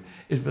word we will,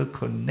 it will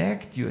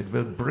connect you, it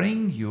will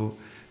bring you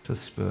to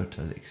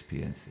spiritual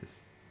experiences.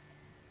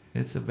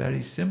 It's a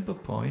very simple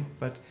point,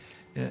 but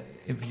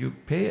if you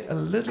pay a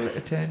little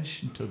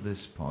attention to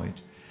this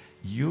point,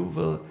 you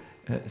will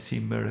see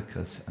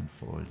miracles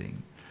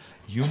unfolding.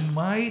 You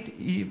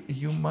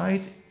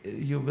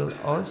will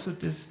also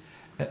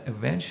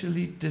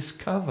eventually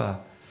discover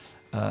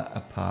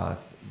a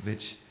path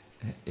which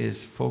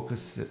is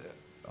focused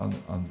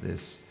on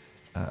this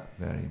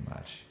very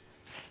much.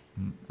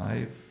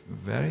 I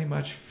very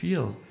much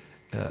feel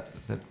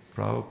that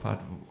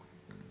Prabhupada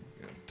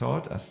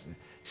taught us,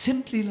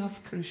 simply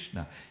love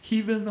Krishna.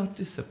 He will not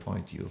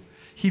disappoint you.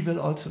 He will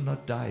also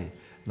not die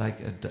like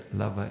a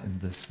lover in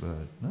this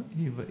world. No?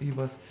 He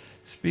was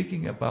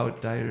speaking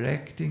about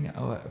directing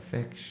our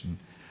affection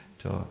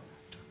to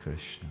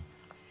Krishna.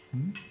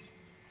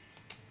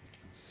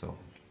 So,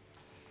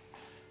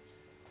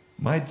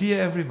 my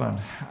dear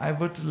everyone, I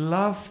would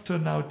love to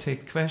now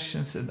take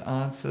questions and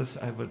answers.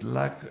 I would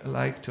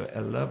like to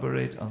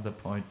elaborate on the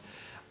point.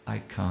 I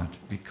can't,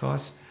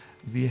 because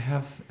we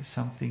have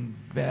something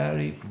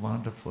very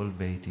wonderful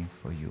waiting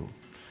for you.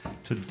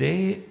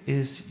 Today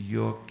is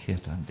your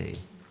Kirtan day.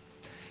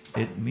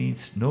 It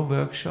means no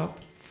workshop.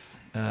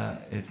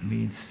 It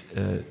means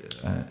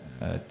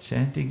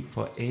chanting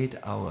for 8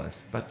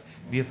 hours. But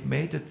we have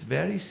made it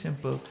very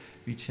simple.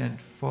 We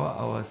chant 4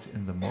 hours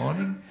in the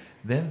morning.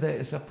 Then there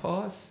is a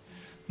pause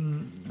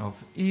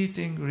of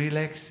eating,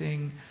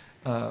 relaxing,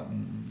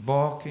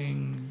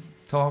 walking,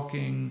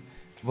 talking,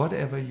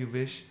 whatever you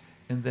wish.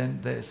 And then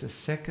there is a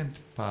second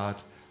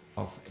part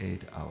of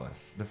 8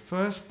 hours. The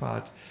first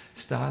part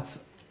starts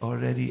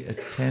already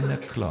at 10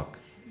 o'clock.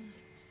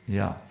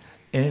 Yeah.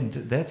 And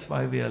that's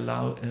why we are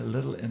a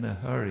little in a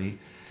hurry.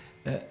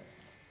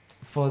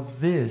 For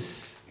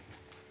this,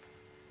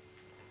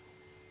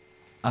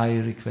 I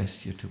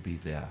request you to be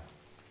there.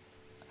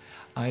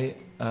 I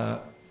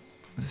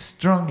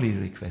strongly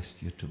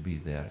request you to be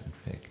there, in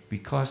fact,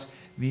 because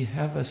we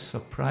have a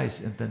surprise,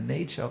 and the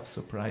nature of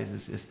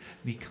surprises is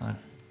we can't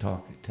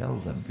tell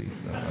them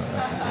before.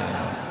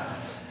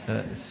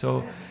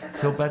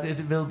 But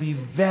it will be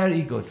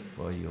very good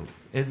for you.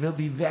 It will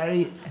be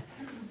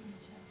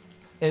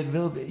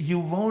you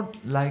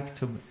won't like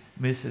to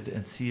miss it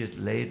and see it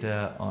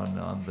later on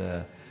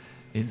the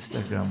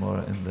Instagram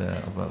or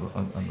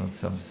on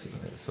some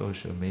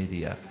social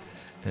media,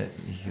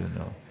 you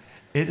know.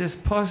 It is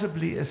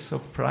possibly a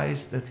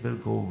surprise that will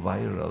go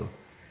viral.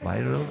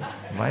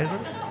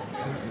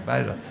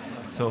 Viral?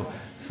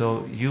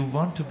 So you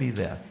want to be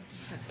there.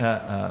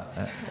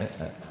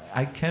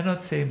 I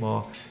cannot say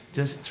more.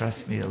 Just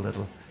trust me a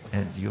little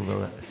and you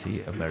will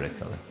see a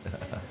miracle.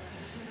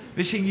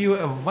 Wishing you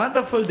a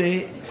wonderful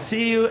day.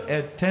 See you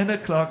at 10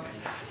 o'clock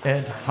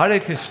and Hare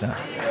Krishna.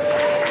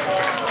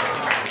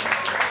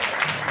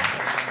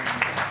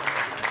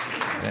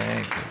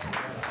 Thank you.